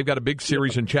bit, and they've got a big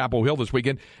series in Chapel Hill this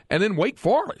weekend, and then Wake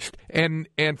Forest. And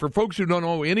for folks who don't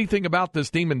know anything about this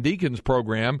Demon Deacons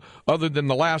program, other than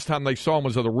the last time they saw them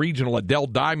was at the regional at Dell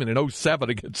Diamond in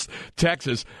 2007 against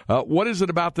Texas, what is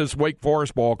it about this Wake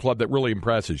Forest ball club that really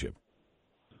impresses you?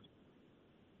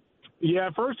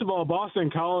 Yeah, first of all, Boston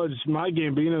College, Mike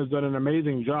Gambino has done an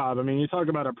amazing job. I mean, you talk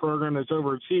about a program that's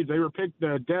overachieved. They were picked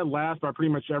dead last by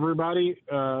pretty much everybody,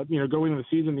 going into the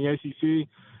season, the ACC.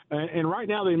 And right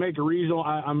now they make a regional.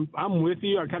 I'm with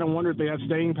you. I kind of wonder if they have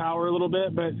staying power a little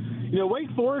bit. But,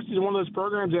 Wake Forest is one of those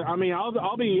programs that, I mean,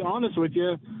 I'll be honest with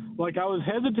you. Like, I was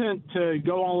hesitant to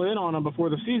go all in on them before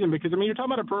the season because, I mean, you're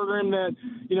talking about a program that,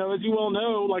 as you well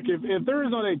know, like if there is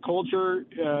not a culture,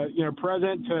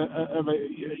 present of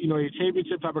a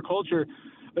championship type of culture,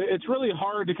 it's really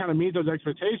hard to kind of meet those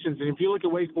expectations. And if you look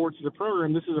at Wake Forest as a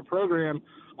program, this is a program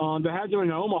that has been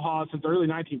in Omaha since the early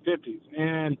 1950s.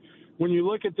 And when you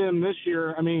look at them this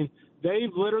year, I mean,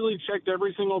 they've literally checked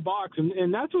every single box.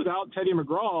 And that's without Teddy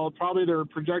McGraw, probably their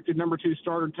projected number 2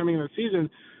 starter coming in the season.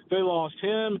 They lost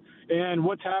him, and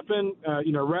what's happened?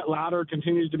 Rhett Lauder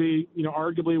continues to be,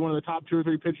 arguably one of the top 2 or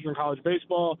 3 pitchers in college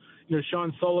baseball.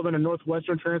 Sean Sullivan, a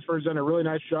Northwestern transfer, has done a really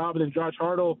nice job, and then Josh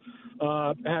Hartle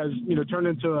has, turned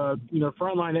into a,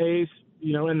 frontline ace,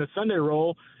 in the Sunday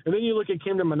role. And then you look at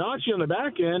Camden Minacci on the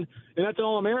back end, and that's an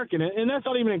All-American. And that's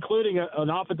not even including an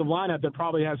offensive lineup that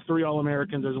probably has 3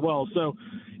 All-Americans as well. So,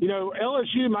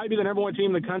 LSU might be the number 1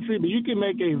 team in the country, but you can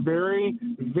make a very,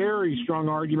 very strong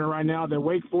argument right now that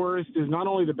Wake Forest is not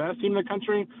only the best team in the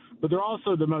country, but they're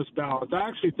also the most balanced. I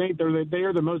actually think they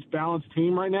are the most balanced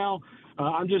team right now.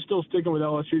 I'm just still sticking with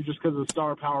LSU just because of the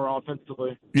star power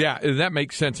offensively. Yeah, that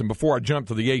makes sense. And before I jump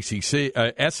to the SEC,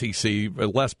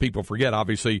 lest people forget,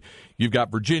 obviously, you've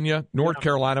got Virginia, North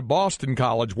Carolina, Boston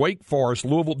College, Wake Forest,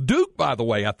 Louisville. Duke, by the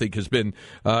way, I think has been,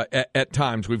 at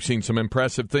times, we've seen some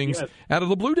impressive things out of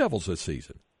the Blue Devils this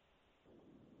season.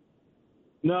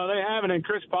 No, they haven't. And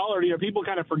Chris Pollard, people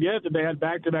kind of forget that they had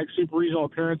back-to-back super regional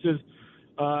appearances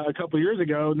a couple of years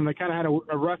ago, and they kind of had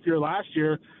a rough year last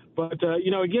year. But,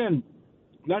 again,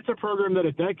 that's a program that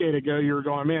a decade ago you were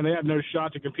going, man, they have no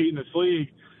shot to compete in this league.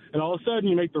 And all of a sudden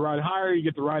you make the right hire, you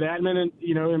get the right admin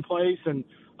in place, and,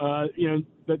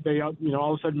 that they,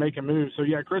 all of a sudden make a move. So,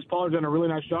 yeah, Chris Pollard's done a really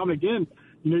nice job. And, again,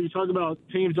 you talk about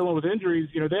teams dealing with injuries.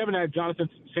 They haven't had Jonathan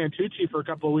Santucci for a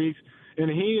couple of weeks, and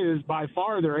he is by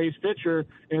far their ace pitcher,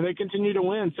 and they continue to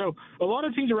win. So a lot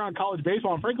of teams around college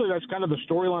baseball, and frankly, that's kind of the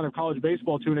storyline of college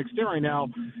baseball to an extent right now,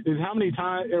 is how many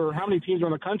teams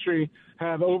around the country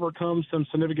have overcome some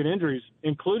significant injuries,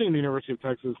 including the University of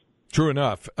Texas. True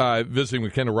enough. Visiting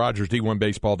with Kendall Rogers,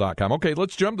 D1Baseball.com. Okay,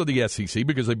 let's jump to the SEC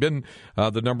because they've been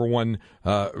the number one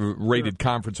rated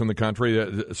conference in the country,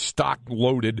 stock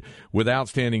loaded with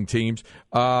outstanding teams.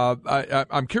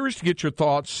 I'm curious to get your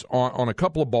thoughts on a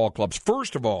couple of ball clubs.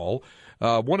 First of all,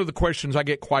 one of the questions I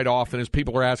get quite often is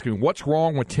people are asking, what's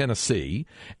wrong with Tennessee?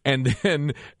 And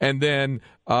then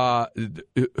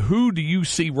who do you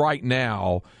see right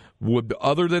now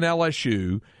other than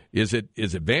LSU? Is it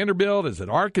Vanderbilt? Is it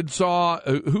Arkansas?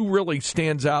 Who really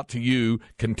stands out to you?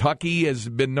 Kentucky has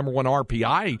been number one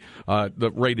RPI,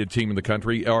 the rated team in the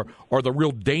country, or the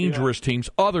real dangerous teams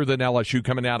other than LSU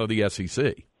coming out of the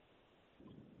SEC?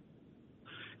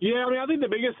 Yeah, I think the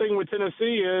biggest thing with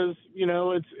Tennessee is,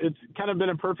 it's kind of been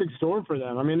a perfect storm for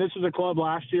them. This was a club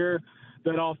last year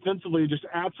that offensively just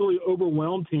absolutely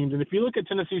overwhelmed teams. And if you look at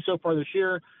Tennessee so far this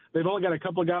year, they've only got a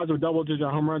couple of guys with double-digit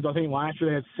home runs. I think last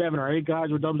year they had 7 or 8 guys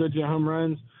with double-digit home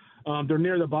runs. They're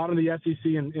near the bottom of the SEC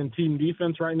in team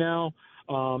defense right now.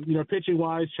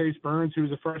 Pitching-wise, Chase Burns, who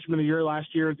was a freshman of the year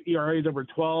last year, his ERA is over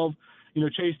 12.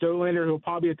 Chase Dollander, who will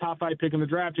probably be a top 5 pick in the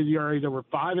draft, his ERA is over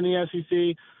 5 in the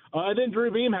SEC. And then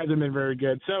Drew Beam hasn't been very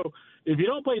good. So if you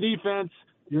don't play defense,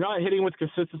 you're not hitting with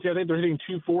consistency. I think they're hitting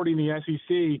 240 in the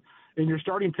SEC. And your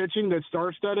starting pitching that's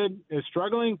star-studded is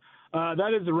struggling,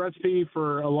 that is a recipe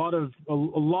for a lot of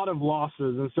losses.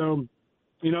 And so,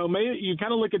 maybe you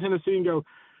kind of look at Tennessee and go,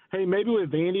 hey, maybe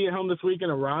with Vandy at home this week and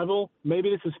a rival, maybe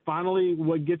this is finally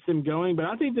what gets them going. But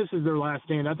I think this is their last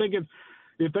stand. I think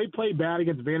if they play bad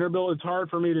against Vanderbilt, it's hard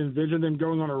for me to envision them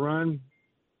going on a run.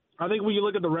 I think when you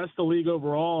look at the rest of the league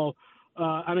overall,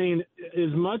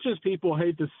 as much as people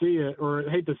hate to see it or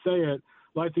hate to say it,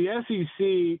 like the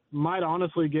SEC might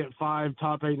honestly get 5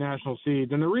 top 8 national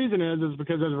seeds. And the reason is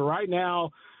because as of right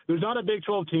now, there's not a Big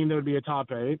 12 team that would be a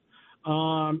top 8.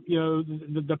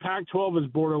 The Pac-12 is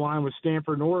borderline with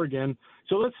Stanford and Oregon.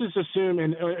 So let's just assume,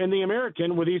 and the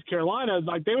American with East Carolina,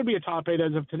 like they would be a top 8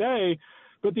 as of today.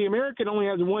 But the American only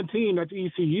has one team, that's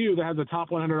ECU, that has a top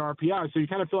 100 RPI. So you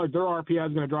kind of feel like their RPI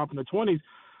is going to drop in the 20s.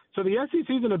 So the SEC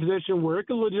is in a position where it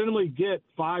could legitimately get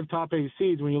 5 top 8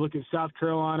 seeds when you look at South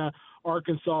Carolina,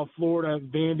 Arkansas, Florida,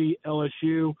 Vandy,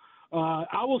 LSU.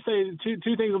 I will say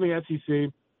two things on the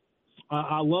SEC.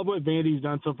 I love what Vandy's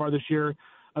done so far this year.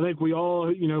 I think we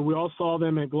all saw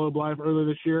them at Globe Life earlier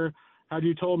this year. Had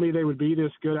you told me they would be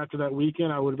this good after that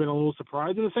weekend, I would have been a little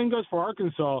surprised. And the same goes for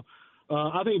Arkansas.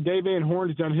 I think Dave Van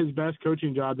Horn's done his best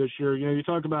coaching job this year. You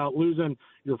talk about losing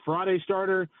your Friday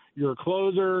starter, your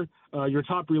closer, your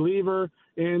top reliever,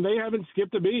 and they haven't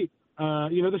skipped a beat.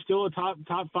 They're still a top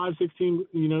 5, 6 team,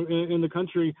 in the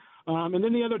country. And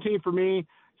then the other team for me,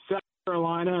 South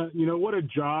Carolina, what a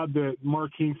job that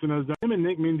Mark Kingston has done. Him and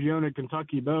Nick Mingione at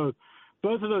Kentucky both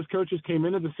of those coaches came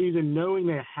into the season knowing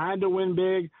they had to win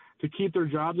big to keep their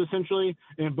jobs essentially,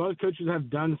 and both coaches have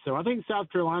done so. I think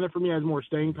South Carolina for me has more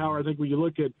staying power. I think when you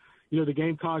look at, the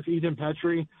Gamecocks, Ethan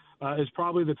Petrie is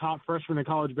probably the top freshman in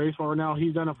college baseball right now.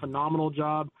 He's done a phenomenal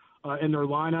job in their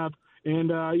lineup.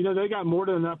 And, they got more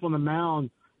than enough on the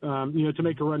mound, to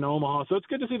make a run to Omaha. So it's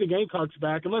good to see the Gamecocks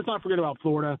back. And let's not forget about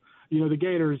Florida. The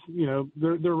Gators,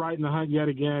 they're right in the hunt yet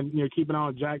again. Keep an eye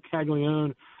on Jack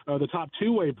Caglione, the top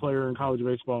two-way player in college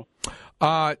baseball.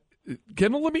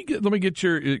 Kendall, let me get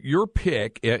your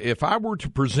pick. If I were to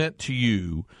present to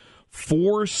you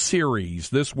 4 series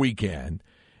this weekend,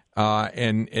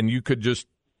 and you could just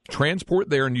transport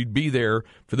there and you'd be there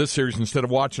for this series instead of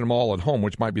watching them all at home,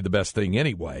 which might be the best thing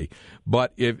anyway.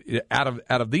 But if out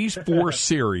of these 4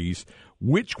 series,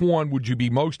 which one would you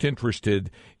be most interested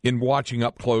in watching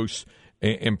up close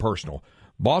and personal?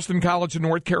 Boston College in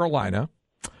North Carolina.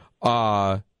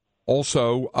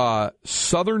 Also,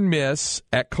 Southern Miss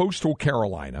at Coastal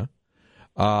Carolina.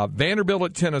 Vanderbilt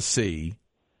at Tennessee,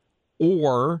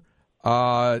 or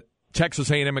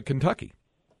Texas A&M at Kentucky?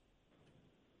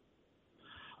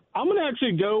 I'm going to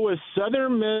actually go with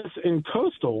Southern Miss and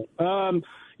Coastal.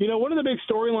 One of the big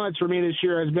storylines for me this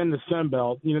year has been the Sun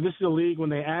Belt. This is a league when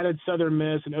they added Southern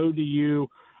Miss and ODU,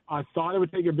 I thought it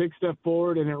would take a big step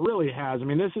forward, and it really has. I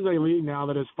mean, this is a league now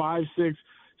that is 5, 6,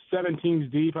 7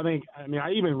 teams deep. I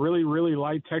even really, really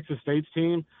like Texas State's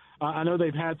team. I know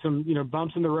they've had some,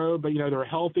 bumps in the road, but, they're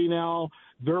healthy now.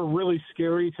 They're really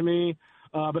scary to me.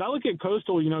 But I look at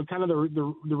Coastal, kind of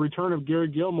the return of Gary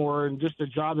Gilmore and just the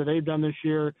job that they've done this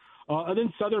year. And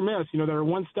then Southern Miss, they're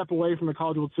one step away from the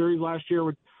College World Series last year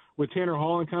with Tanner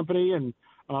Hall and company, and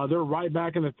they're right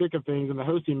back in the thick of things in the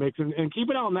hosting mix. And keep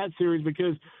an eye on that series,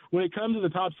 because when it comes to the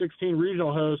top 16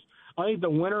 regional hosts, I think the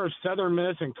winner of Southern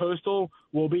Miss and Coastal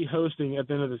will be hosting at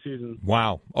the end of the season.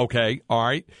 Wow. Okay. All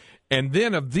right. And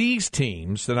then of these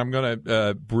teams that I'm going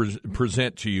to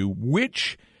present to you,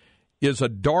 which is a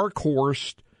dark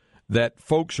horse that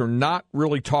folks are not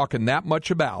really talking that much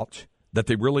about, that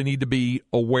they really need to be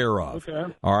aware of?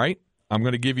 Okay. All right. I'm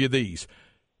going to give you these.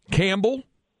 Campbell,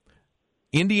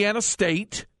 Indiana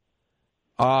State.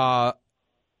 Also,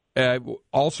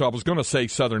 I was going to say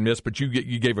Southern Miss, but you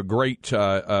gave a great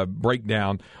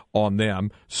breakdown on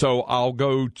them. So I'll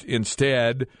go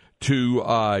instead to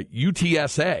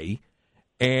UTSA,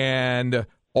 and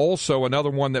also another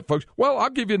one that folks. Well,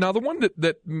 I'll give you another one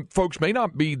that folks may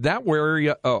not be that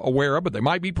aware of, but they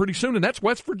might be pretty soon, and that's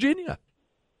West Virginia.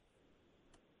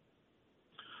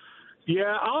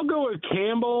 Yeah, I'll go with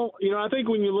Campbell. I think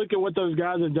when you look at what those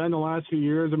guys have done the last few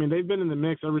years, they've been in the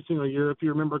mix every single year. If you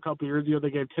remember a couple of years ago, they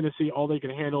gave Tennessee all they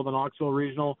could handle, the Knoxville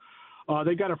Regional.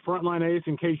 They've got a frontline ace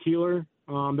in Kay Keeler.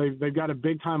 They've got a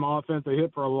big-time offense. They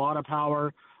hit for a lot of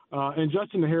power. And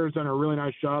Justin Naher has done a really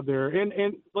nice job there.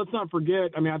 And let's not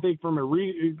forget, I think from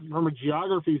a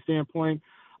geography standpoint,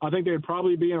 I think they would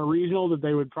probably be in a regional that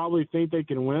they would probably think they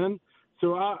can win.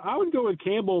 So I would go with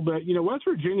Campbell, but, West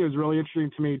Virginia is really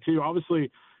interesting to me, too. Obviously,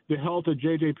 the health of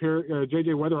J.J.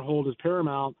 Weatherhold is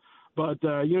paramount. But,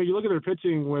 you look at their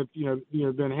pitching with,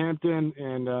 Ben Hampton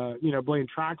and, Blaine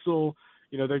Traxel.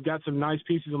 They've got some nice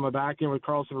pieces on the back end with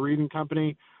Carlson Reed and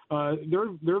company.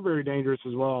 They're very dangerous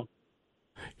as well.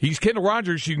 He's Kendall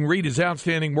Rogers. You can read his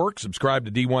outstanding work. Subscribe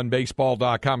to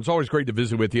D1Baseball.com. It's always great to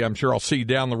visit with you. I'm sure I'll see you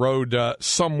down the road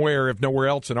somewhere, if nowhere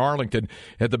else, in Arlington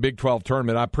at the Big 12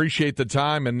 tournament. I appreciate the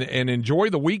time and enjoy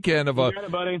the weekend of You got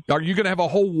it, buddy. Are you going to have a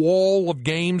whole wall of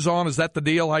games on? Is that the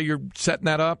deal? How you're setting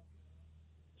that up?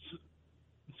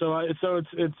 So it's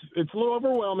a little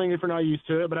overwhelming if you're not used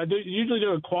to it, but I usually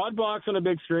do a quad box on a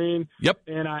big screen. Yep.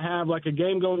 And I have like a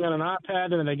game going on an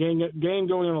iPad and then a game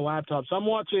going on a laptop. So I'm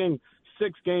watching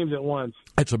 6 games at once.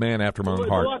 It's a man after my own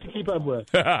heart. A lot to keep up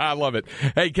with. I love it.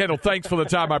 Hey, Kendall, thanks for the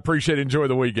time. I appreciate it. Enjoy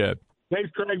the weekend.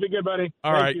 Thanks, Craig. Be good, buddy.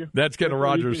 All Thank right. you. That's Kendall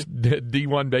Rogers,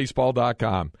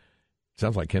 D1Baseball.com.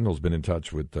 Sounds like Kendall's been in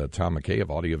touch with Tom McKay of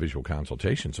Audiovisual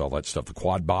Consultations, all that stuff, the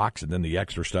quad box and then the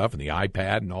extra stuff and the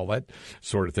iPad and all that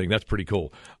sort of thing. That's pretty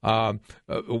cool.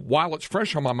 While it's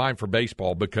fresh on my mind for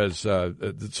baseball, because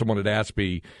someone had asked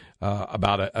me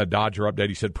about a Dodger update.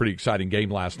 He said, pretty exciting game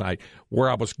last night,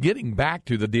 where I was getting back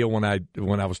to the deal when I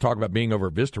was talking about being over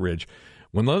at Vista Ridge.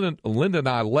 When Linda and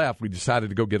I left, we decided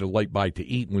to go get a late bite to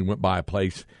eat, and we went by a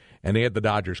place, and they had the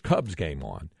Dodgers-Cubs game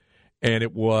on. And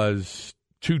it was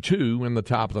 2-2 in the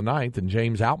top of the ninth, and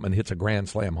James Outman hits a grand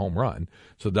slam home run.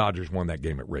 So the Dodgers won that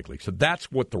game at Wrigley. So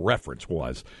that's what the reference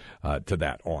was to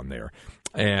that on there.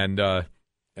 And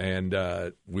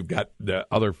we've got the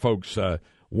other folks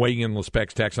weighing in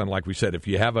Lespek's text on, like we said, if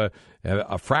you have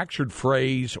a fractured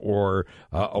phrase or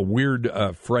a weird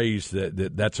phrase,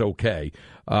 that's okay.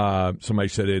 Somebody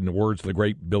said, in the words of the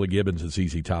great Billy Gibbons at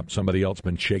ZZ Top, somebody else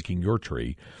been shaking your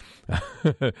tree.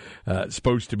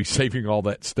 Supposed to be saving all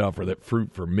that stuff or that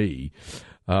fruit for me.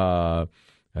 The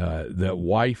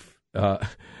wife,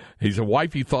 he's a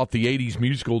wife. He thought the 80s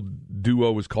musical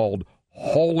duo was called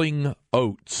Hauling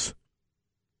Oates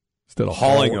instead of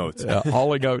Hauling Oates.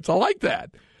 Hauling Oates. I like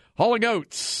that. Hauling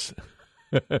Oates.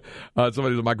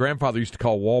 Somebody that my grandfather used to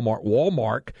call Walmart.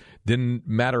 Walmart. Didn't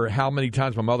matter how many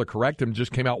times my mother corrected him,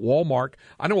 just came out Walmart.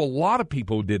 I know a lot of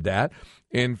people who did that.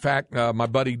 In fact, my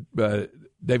buddy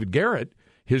David Garrett,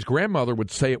 his grandmother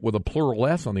would say it with a plural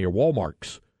S on the air,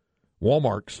 Walmarts.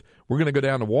 Walmarts. We're going to go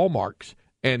down to Walmarts.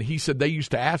 And he said they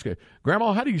used to ask her,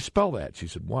 Grandma, how do you spell that? She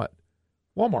said, what?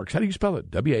 Walmarts. How do you spell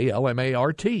it?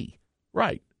 W-A-L-M-A-R-T.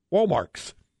 Right.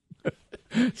 Walmarts.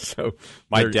 So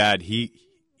my dad, he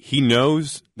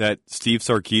knows that Steve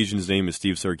Sarkisian's name is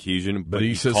Steve Sarkisian, but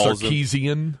he says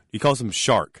Sarkisian. He calls him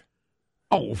Shark.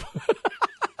 Oh.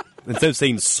 instead of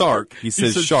saying Sark, he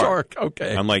says Shark.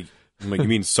 Okay. I'm like, you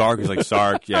mean Sark? He's like,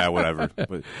 Sark, yeah, whatever.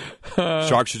 But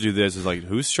Shark should do this. It's like,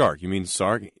 who's Shark? You mean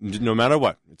Sark? No matter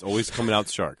what, it's always coming out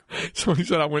Shark. So he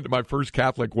said, I went to my first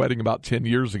Catholic wedding about 10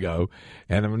 years ago,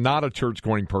 and I'm not a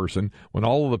church-going person. When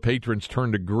all of the patrons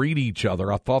turned to greet each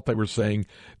other, I thought they were saying,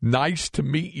 nice to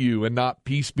meet you, and not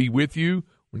peace be with you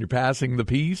when you're passing the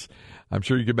peace. I'm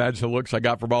sure you can imagine the looks I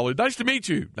got from all of you. Nice to meet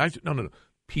you. No.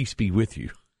 Peace be with you.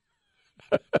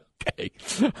 Okay.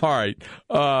 All right.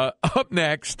 Up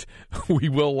next, we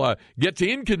will get to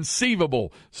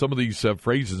inconceivable. Some of these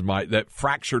phrases that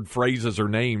fractured phrases or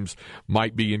names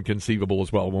might be inconceivable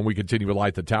as well when we continue with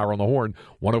Light the Tower on the Horn,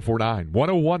 104.9,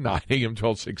 101.9 AM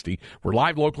 1260. We're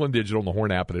live, local, and digital on the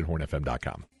Horn app and at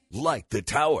hornfm.com. Light the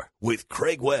Tower with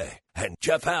Craig Way and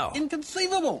Jeff Howe.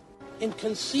 Inconceivable.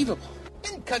 Inconceivable.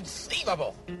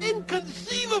 Inconceivable!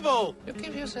 Inconceivable! You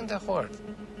keep using the word.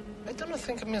 I don't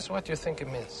think it means what you think it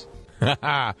means.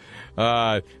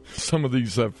 Some of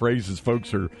these phrases,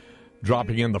 folks are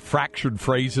dropping in the fractured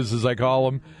phrases, as I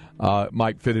call them,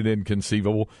 might fit in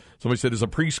inconceivable. Somebody said, as a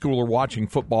preschooler watching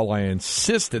football, I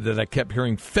insisted that I kept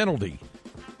hearing penalty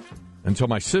until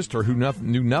my sister, who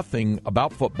knew nothing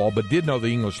about football but did know the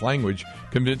English language,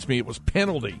 convinced me it was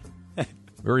penalty.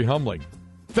 Very humbling.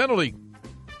 Penalty.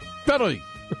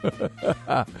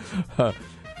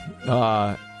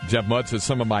 Jeff Mudd says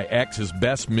some of my ex's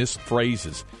best missed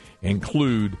phrases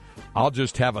include, I'll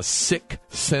just have a sick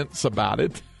sense about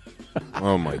it.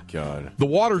 Oh, my God. The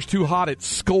water's too hot, it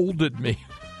scolded me.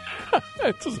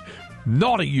 It's just,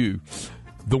 naughty you.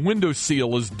 The window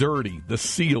seal is dirty. The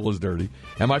seal is dirty.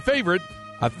 And my favorite,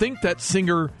 I think that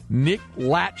singer Nick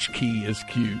Latchkey is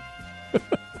cute.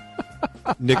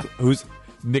 Who's?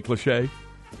 Nick Lachey.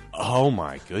 Oh,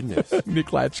 my goodness.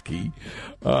 Nick Latchkey.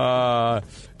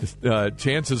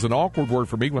 Chance is an awkward word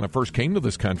for me when I first came to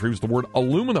this country. It was the word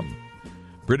aluminum.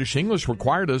 British English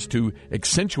required us to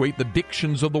accentuate the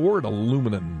dictions of the word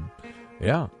aluminum.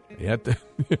 Yeah, you have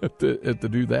to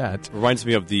do that. Reminds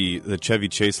me of the Chevy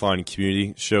Chase line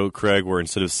Community show, Craig, where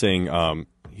instead of saying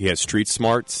he has street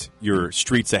smarts, you're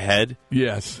streets ahead.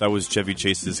 Yes. That was Chevy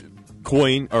Chase's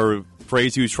coin or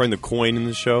phrase he was trying to coin in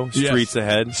the show, streets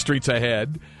ahead. Streets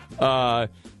ahead.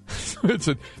 It's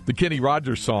the Kenny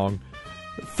Rogers song,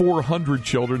 400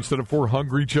 children instead of 4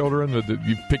 hungry children.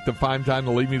 You picked the fine time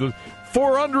to leave me.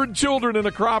 400 children in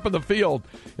a crop in the field.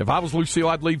 If I was Lucille,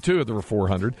 I'd leave too if there were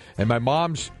 400. And my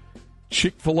mom's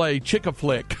Chick-fil-A,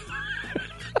 Chick-a-Flick.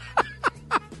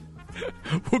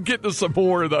 We'll get to some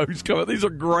more of those coming. These are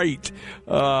great.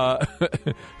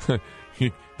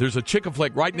 There's a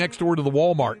Chick-a-Flick right next door to the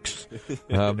Walmarts.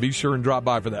 Be sure and drop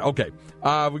by for that. Okay,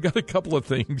 we got a couple of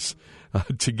things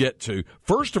to get to.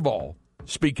 First of all,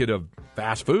 speaking of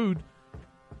fast food,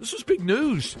 this was big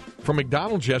news from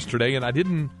McDonald's yesterday, and I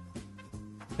didn't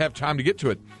have time to get to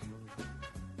it.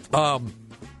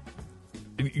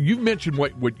 You mentioned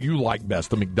what you like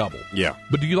best, the McDouble. Yeah.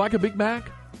 But do you like a Big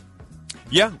Mac?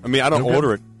 Yeah. I mean, I don't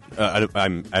order it. I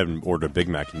haven't ordered a Big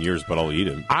Mac in years, but I'll eat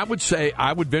it.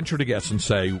 I would venture to guess and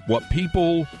say what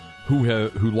people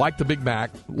who like the Big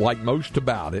Mac like most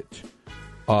about it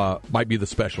might be the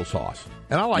special sauce.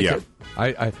 And I like it.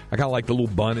 I kind of like the little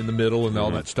bun in the middle and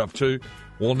all that stuff too.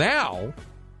 Well, now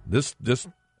this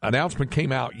announcement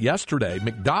came out yesterday.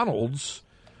 McDonald's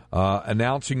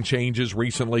announcing changes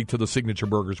recently to the signature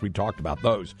burgers. We talked about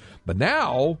those. But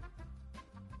now,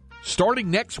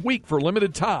 starting next week for a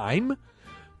limited time,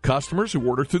 customers who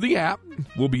order through the app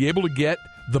will be able to get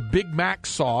the Big Mac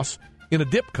sauce in a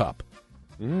dip cup.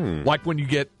 Like when you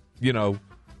get,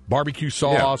 barbecue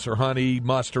sauce or honey,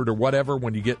 mustard or whatever,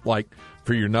 when you get, like,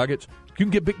 for your nuggets, you can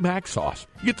get Big Mac sauce.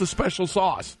 You get the special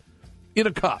sauce in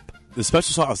a cup. The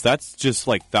special sauce, that's just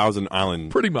like Thousand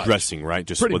Island dressing, right?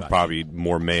 Just with probably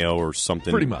more mayo or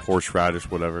something. Pretty much.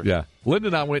 Horseradish, whatever. Yeah. Linda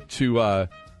and I went to,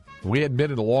 we hadn't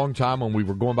been in a long time when we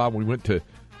were going by, when we went to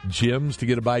Jim's to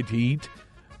get a bite to eat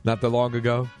not that long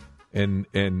ago.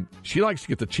 And she likes to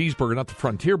get the cheeseburger, not the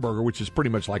Frontier burger, which is pretty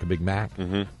much like a Big Mac.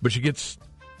 Mm-hmm. But she gets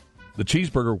the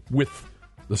cheeseburger with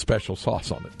the special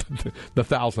sauce on it, the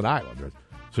Thousand Island,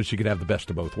 so she could have the best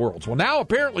of both worlds. Well, now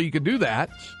apparently you can do that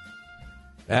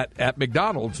at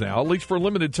McDonald's now, at least for a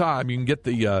limited time. You can get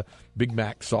the Big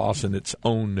Mac sauce in its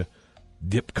own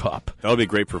dip cup. That would be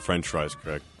great for French fries,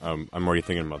 Craig. I'm already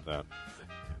thinking about that.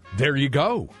 There you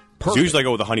go. Perfect. Usually I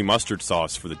go with the honey mustard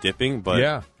sauce for the dipping, but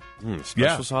yeah.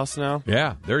 Special sauce now?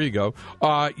 Yeah, there you go.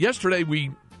 Yesterday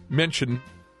we mentioned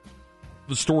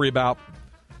the story about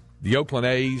the Oakland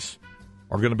A's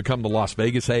are going to become the Las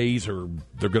Vegas A's, or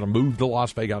they're going to move to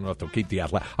Las Vegas. I don't know if they'll keep the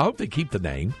Athletics. I hope they keep the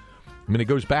name. I mean, it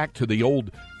goes back to the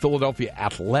old Philadelphia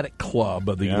Athletic Club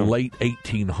of the late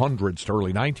 1800s to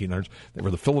early 1900s. They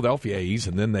were the Philadelphia A's,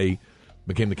 and then they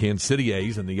became the Kansas City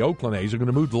A's, and the Oakland A's are going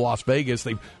to move to Las Vegas.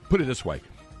 They put it this way.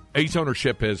 A's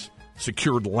ownership has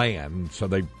secured land, so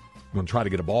they're going to try to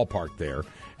get a ballpark there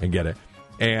and get it.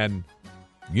 And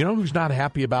you know who's not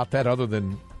happy about that other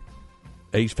than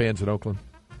A's fans in Oakland?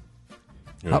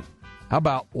 Yeah. How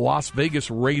about Las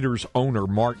Vegas Raiders owner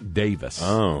Mark Davis?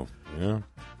 Oh, yeah.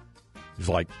 He's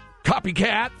like,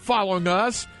 copycat following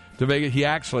us to Vegas. He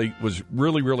actually was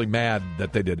really, really mad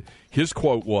that they did. His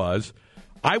quote was,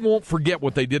 I won't forget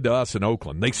what they did to us in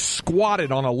Oakland. They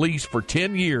squatted on a lease for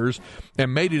 10 years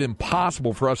and made it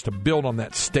impossible for us to build on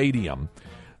that stadium.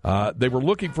 They were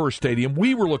looking for a stadium.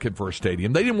 We were looking for a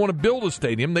stadium. They didn't want to build a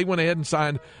stadium. They went ahead and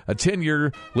signed a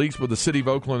 10-year lease with the city of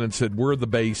Oakland and said, we're the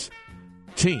base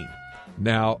team.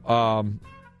 Now,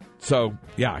 he said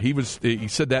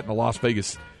that in the Las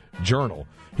Vegas Journal.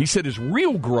 He said his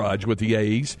real grudge with the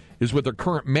A's is with their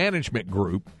current management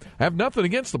group. I have nothing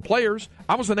against the players.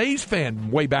 I was an A's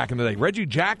fan way back in the day. Reggie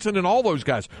Jackson and all those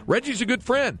guys. Reggie's a good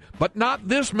friend, but not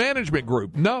this management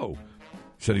group. No.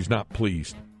 He said he's not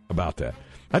pleased about that.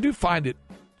 I do find it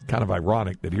kind of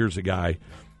ironic that here's a guy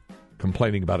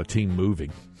complaining about a team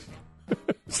moving.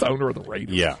 It's the owner of the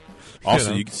Raiders. Yeah.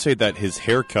 Also, you could say that his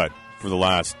haircut for the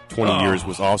last 20 years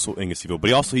was also inconceivable. But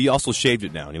he also shaved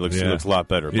it now, and he looks a lot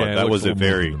better. But that was a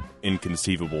very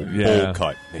inconceivable bowl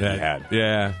cut that he had.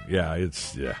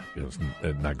 It was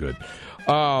not good.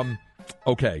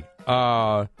 Okay.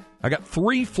 I got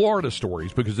 3 Florida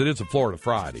stories because it is a Florida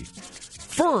Friday.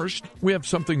 First, we have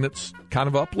something that's kind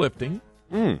of uplifting.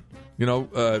 You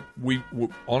know, we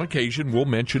on occasion we'll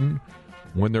mention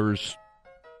when there's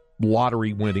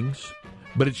lottery winnings.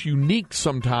 But it's unique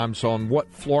sometimes on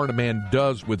what Florida man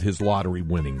does with his lottery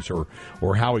winnings or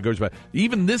how he goes about it.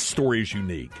 Even this story is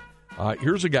unique.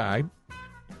 Here's a guy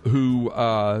who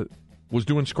was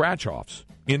doing scratch-offs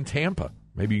in Tampa.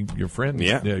 Maybe your friend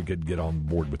could get on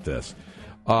board with this.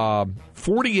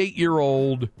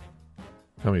 48-year-old,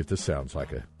 tell me if this sounds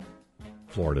like a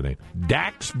Florida name,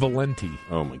 Dax Valenti.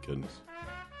 Oh, my goodness.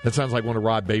 That sounds like one of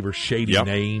Rod Baber's shady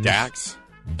names. Dax,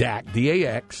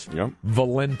 D-A-X,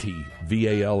 Valenti,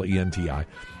 V-A-L-E-N-T-I,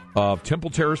 of Temple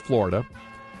Terrace, Florida.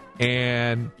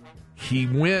 And he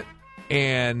went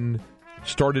and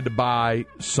started to buy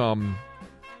some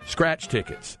scratch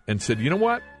tickets and said, you know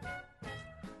what?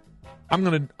 I'm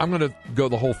gonna go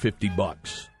the whole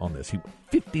 $50 on this.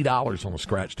 $50 on a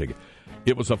scratch ticket.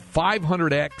 It was a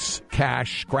 500X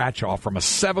cash scratch-off from a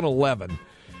 7-Eleven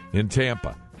in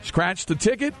Tampa. Scratched the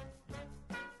ticket,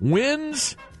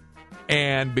 wins,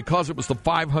 and because it was the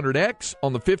 500X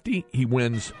on the 50, he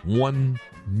wins $1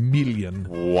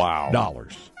 million. Wow.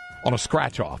 On a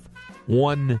scratch-off.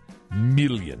 $1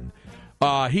 million.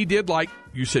 He did like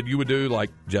you said you would do, like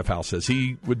Jeff House says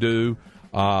he would do,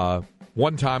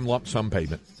 one-time lump sum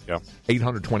payment. Yeah.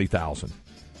 $820,000.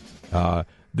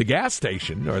 The gas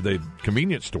station or the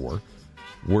convenience store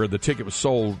where the ticket was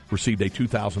sold received a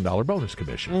 $2,000 bonus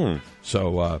commission.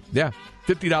 So,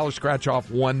 $50 scratch off,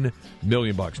 $1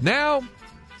 million. Now,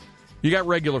 you got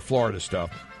regular Florida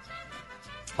stuff.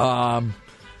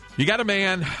 You got a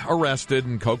man arrested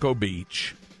in Cocoa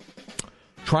Beach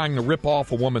trying to rip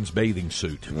off a woman's bathing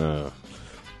suit.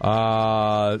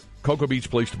 Cocoa Beach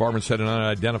Police Department said an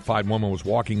unidentified woman was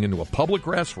walking into a public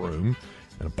restroom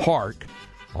in a park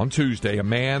on Tuesday. A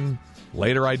man,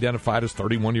 later identified as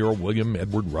 31-year-old William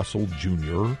Edward Russell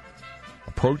Jr.,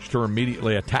 approached her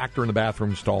immediately, attacked her in the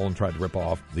bathroom stall, and tried to rip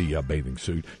off the bathing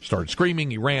suit. Started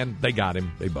screaming. He ran. They got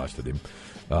him. They busted him.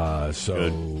 There's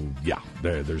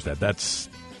that.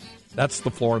 That's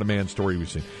the Florida man story we've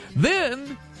seen.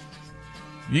 Then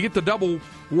you get the double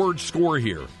word score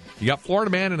here. You got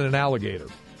Florida man and an alligator.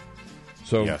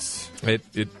 So yes,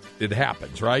 it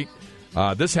happens, right?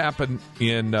 This happened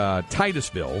in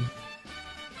Titusville.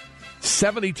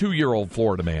 72-year-old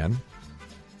Florida man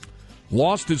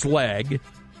lost his leg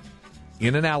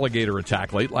in an alligator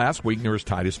attack late last week near his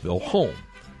Titusville home.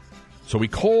 So he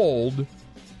called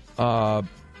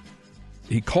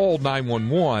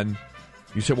 911.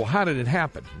 You said, well, how did it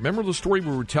happen? Remember the story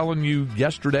we were telling you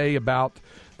yesterday about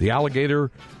the alligator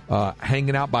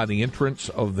hanging out by the entrance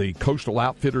of the Coastal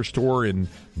Outfitter store in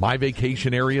my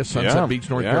vacation area, Sunset Beach,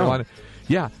 North Carolina?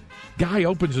 Yeah. Guy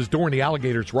opens his door and the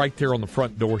alligator's right there on the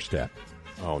front doorstep.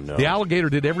 Oh, no. The alligator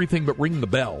did everything but ring the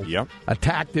bell. Yep.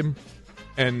 Attacked him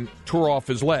and tore off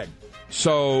his leg.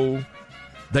 So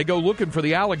they go looking for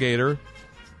the alligator.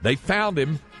 They found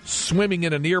him swimming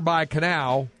in a nearby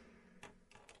canal.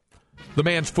 The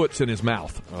man's foot's in his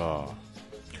mouth. Oh.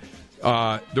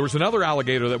 There was another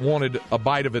alligator that wanted a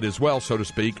bite of it as well, so to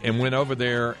speak, and went over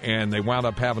there, and they wound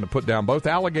up having to put down both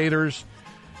alligators,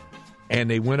 and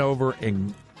they went over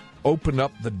and opened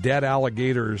up the dead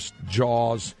alligator's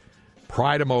jaws,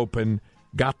 pried them open,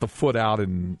 got the foot out,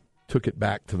 and took it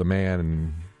back to the man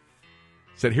and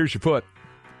said, "Here's your foot."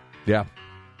 Yeah.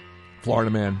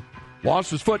 Florida man lost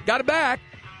his foot, got it back.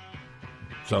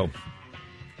 So,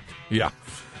 yeah.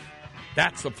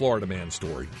 That's the Florida man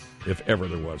story, if ever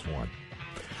there was one.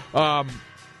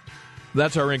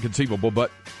 That's our inconceivable.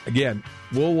 But, again,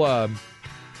 we'll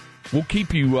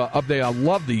keep you updated. I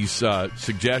love these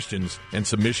suggestions and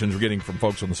submissions we're getting from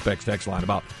folks on the Specs text line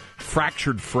about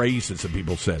fractured phrases that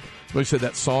people said. Somebody said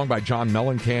that song by John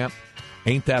Mellencamp,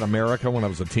 "Ain't That America," when I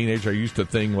was a teenager, I used to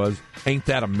think was, "Ain't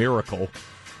That a Miracle?"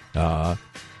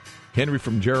 Henry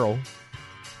from Gerald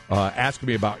asking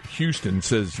me about Houston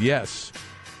says, yes,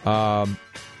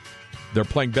 they're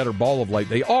playing better ball of late.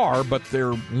 They are, but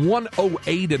they're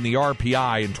 108 in the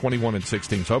RPI and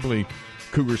 21-16. So hopefully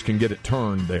Cougars can get it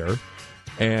turned there.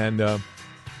 And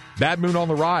Bad Moon on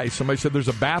the rise. Somebody said there's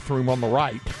a bathroom on the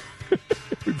right.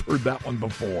 We've heard that one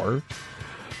before.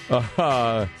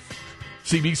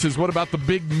 CB says, what about the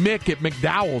Big Mick at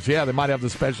McDowell's? Yeah, they might have the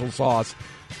special sauce,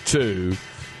 too.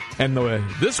 And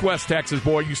this West Texas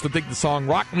boy used to think the song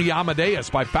Rock Me Amadeus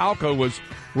by Falco was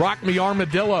Rock Me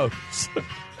Armadillos.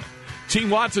 Gene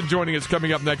Watson joining us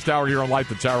coming up next hour here on Light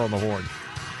the Tower on the Horn.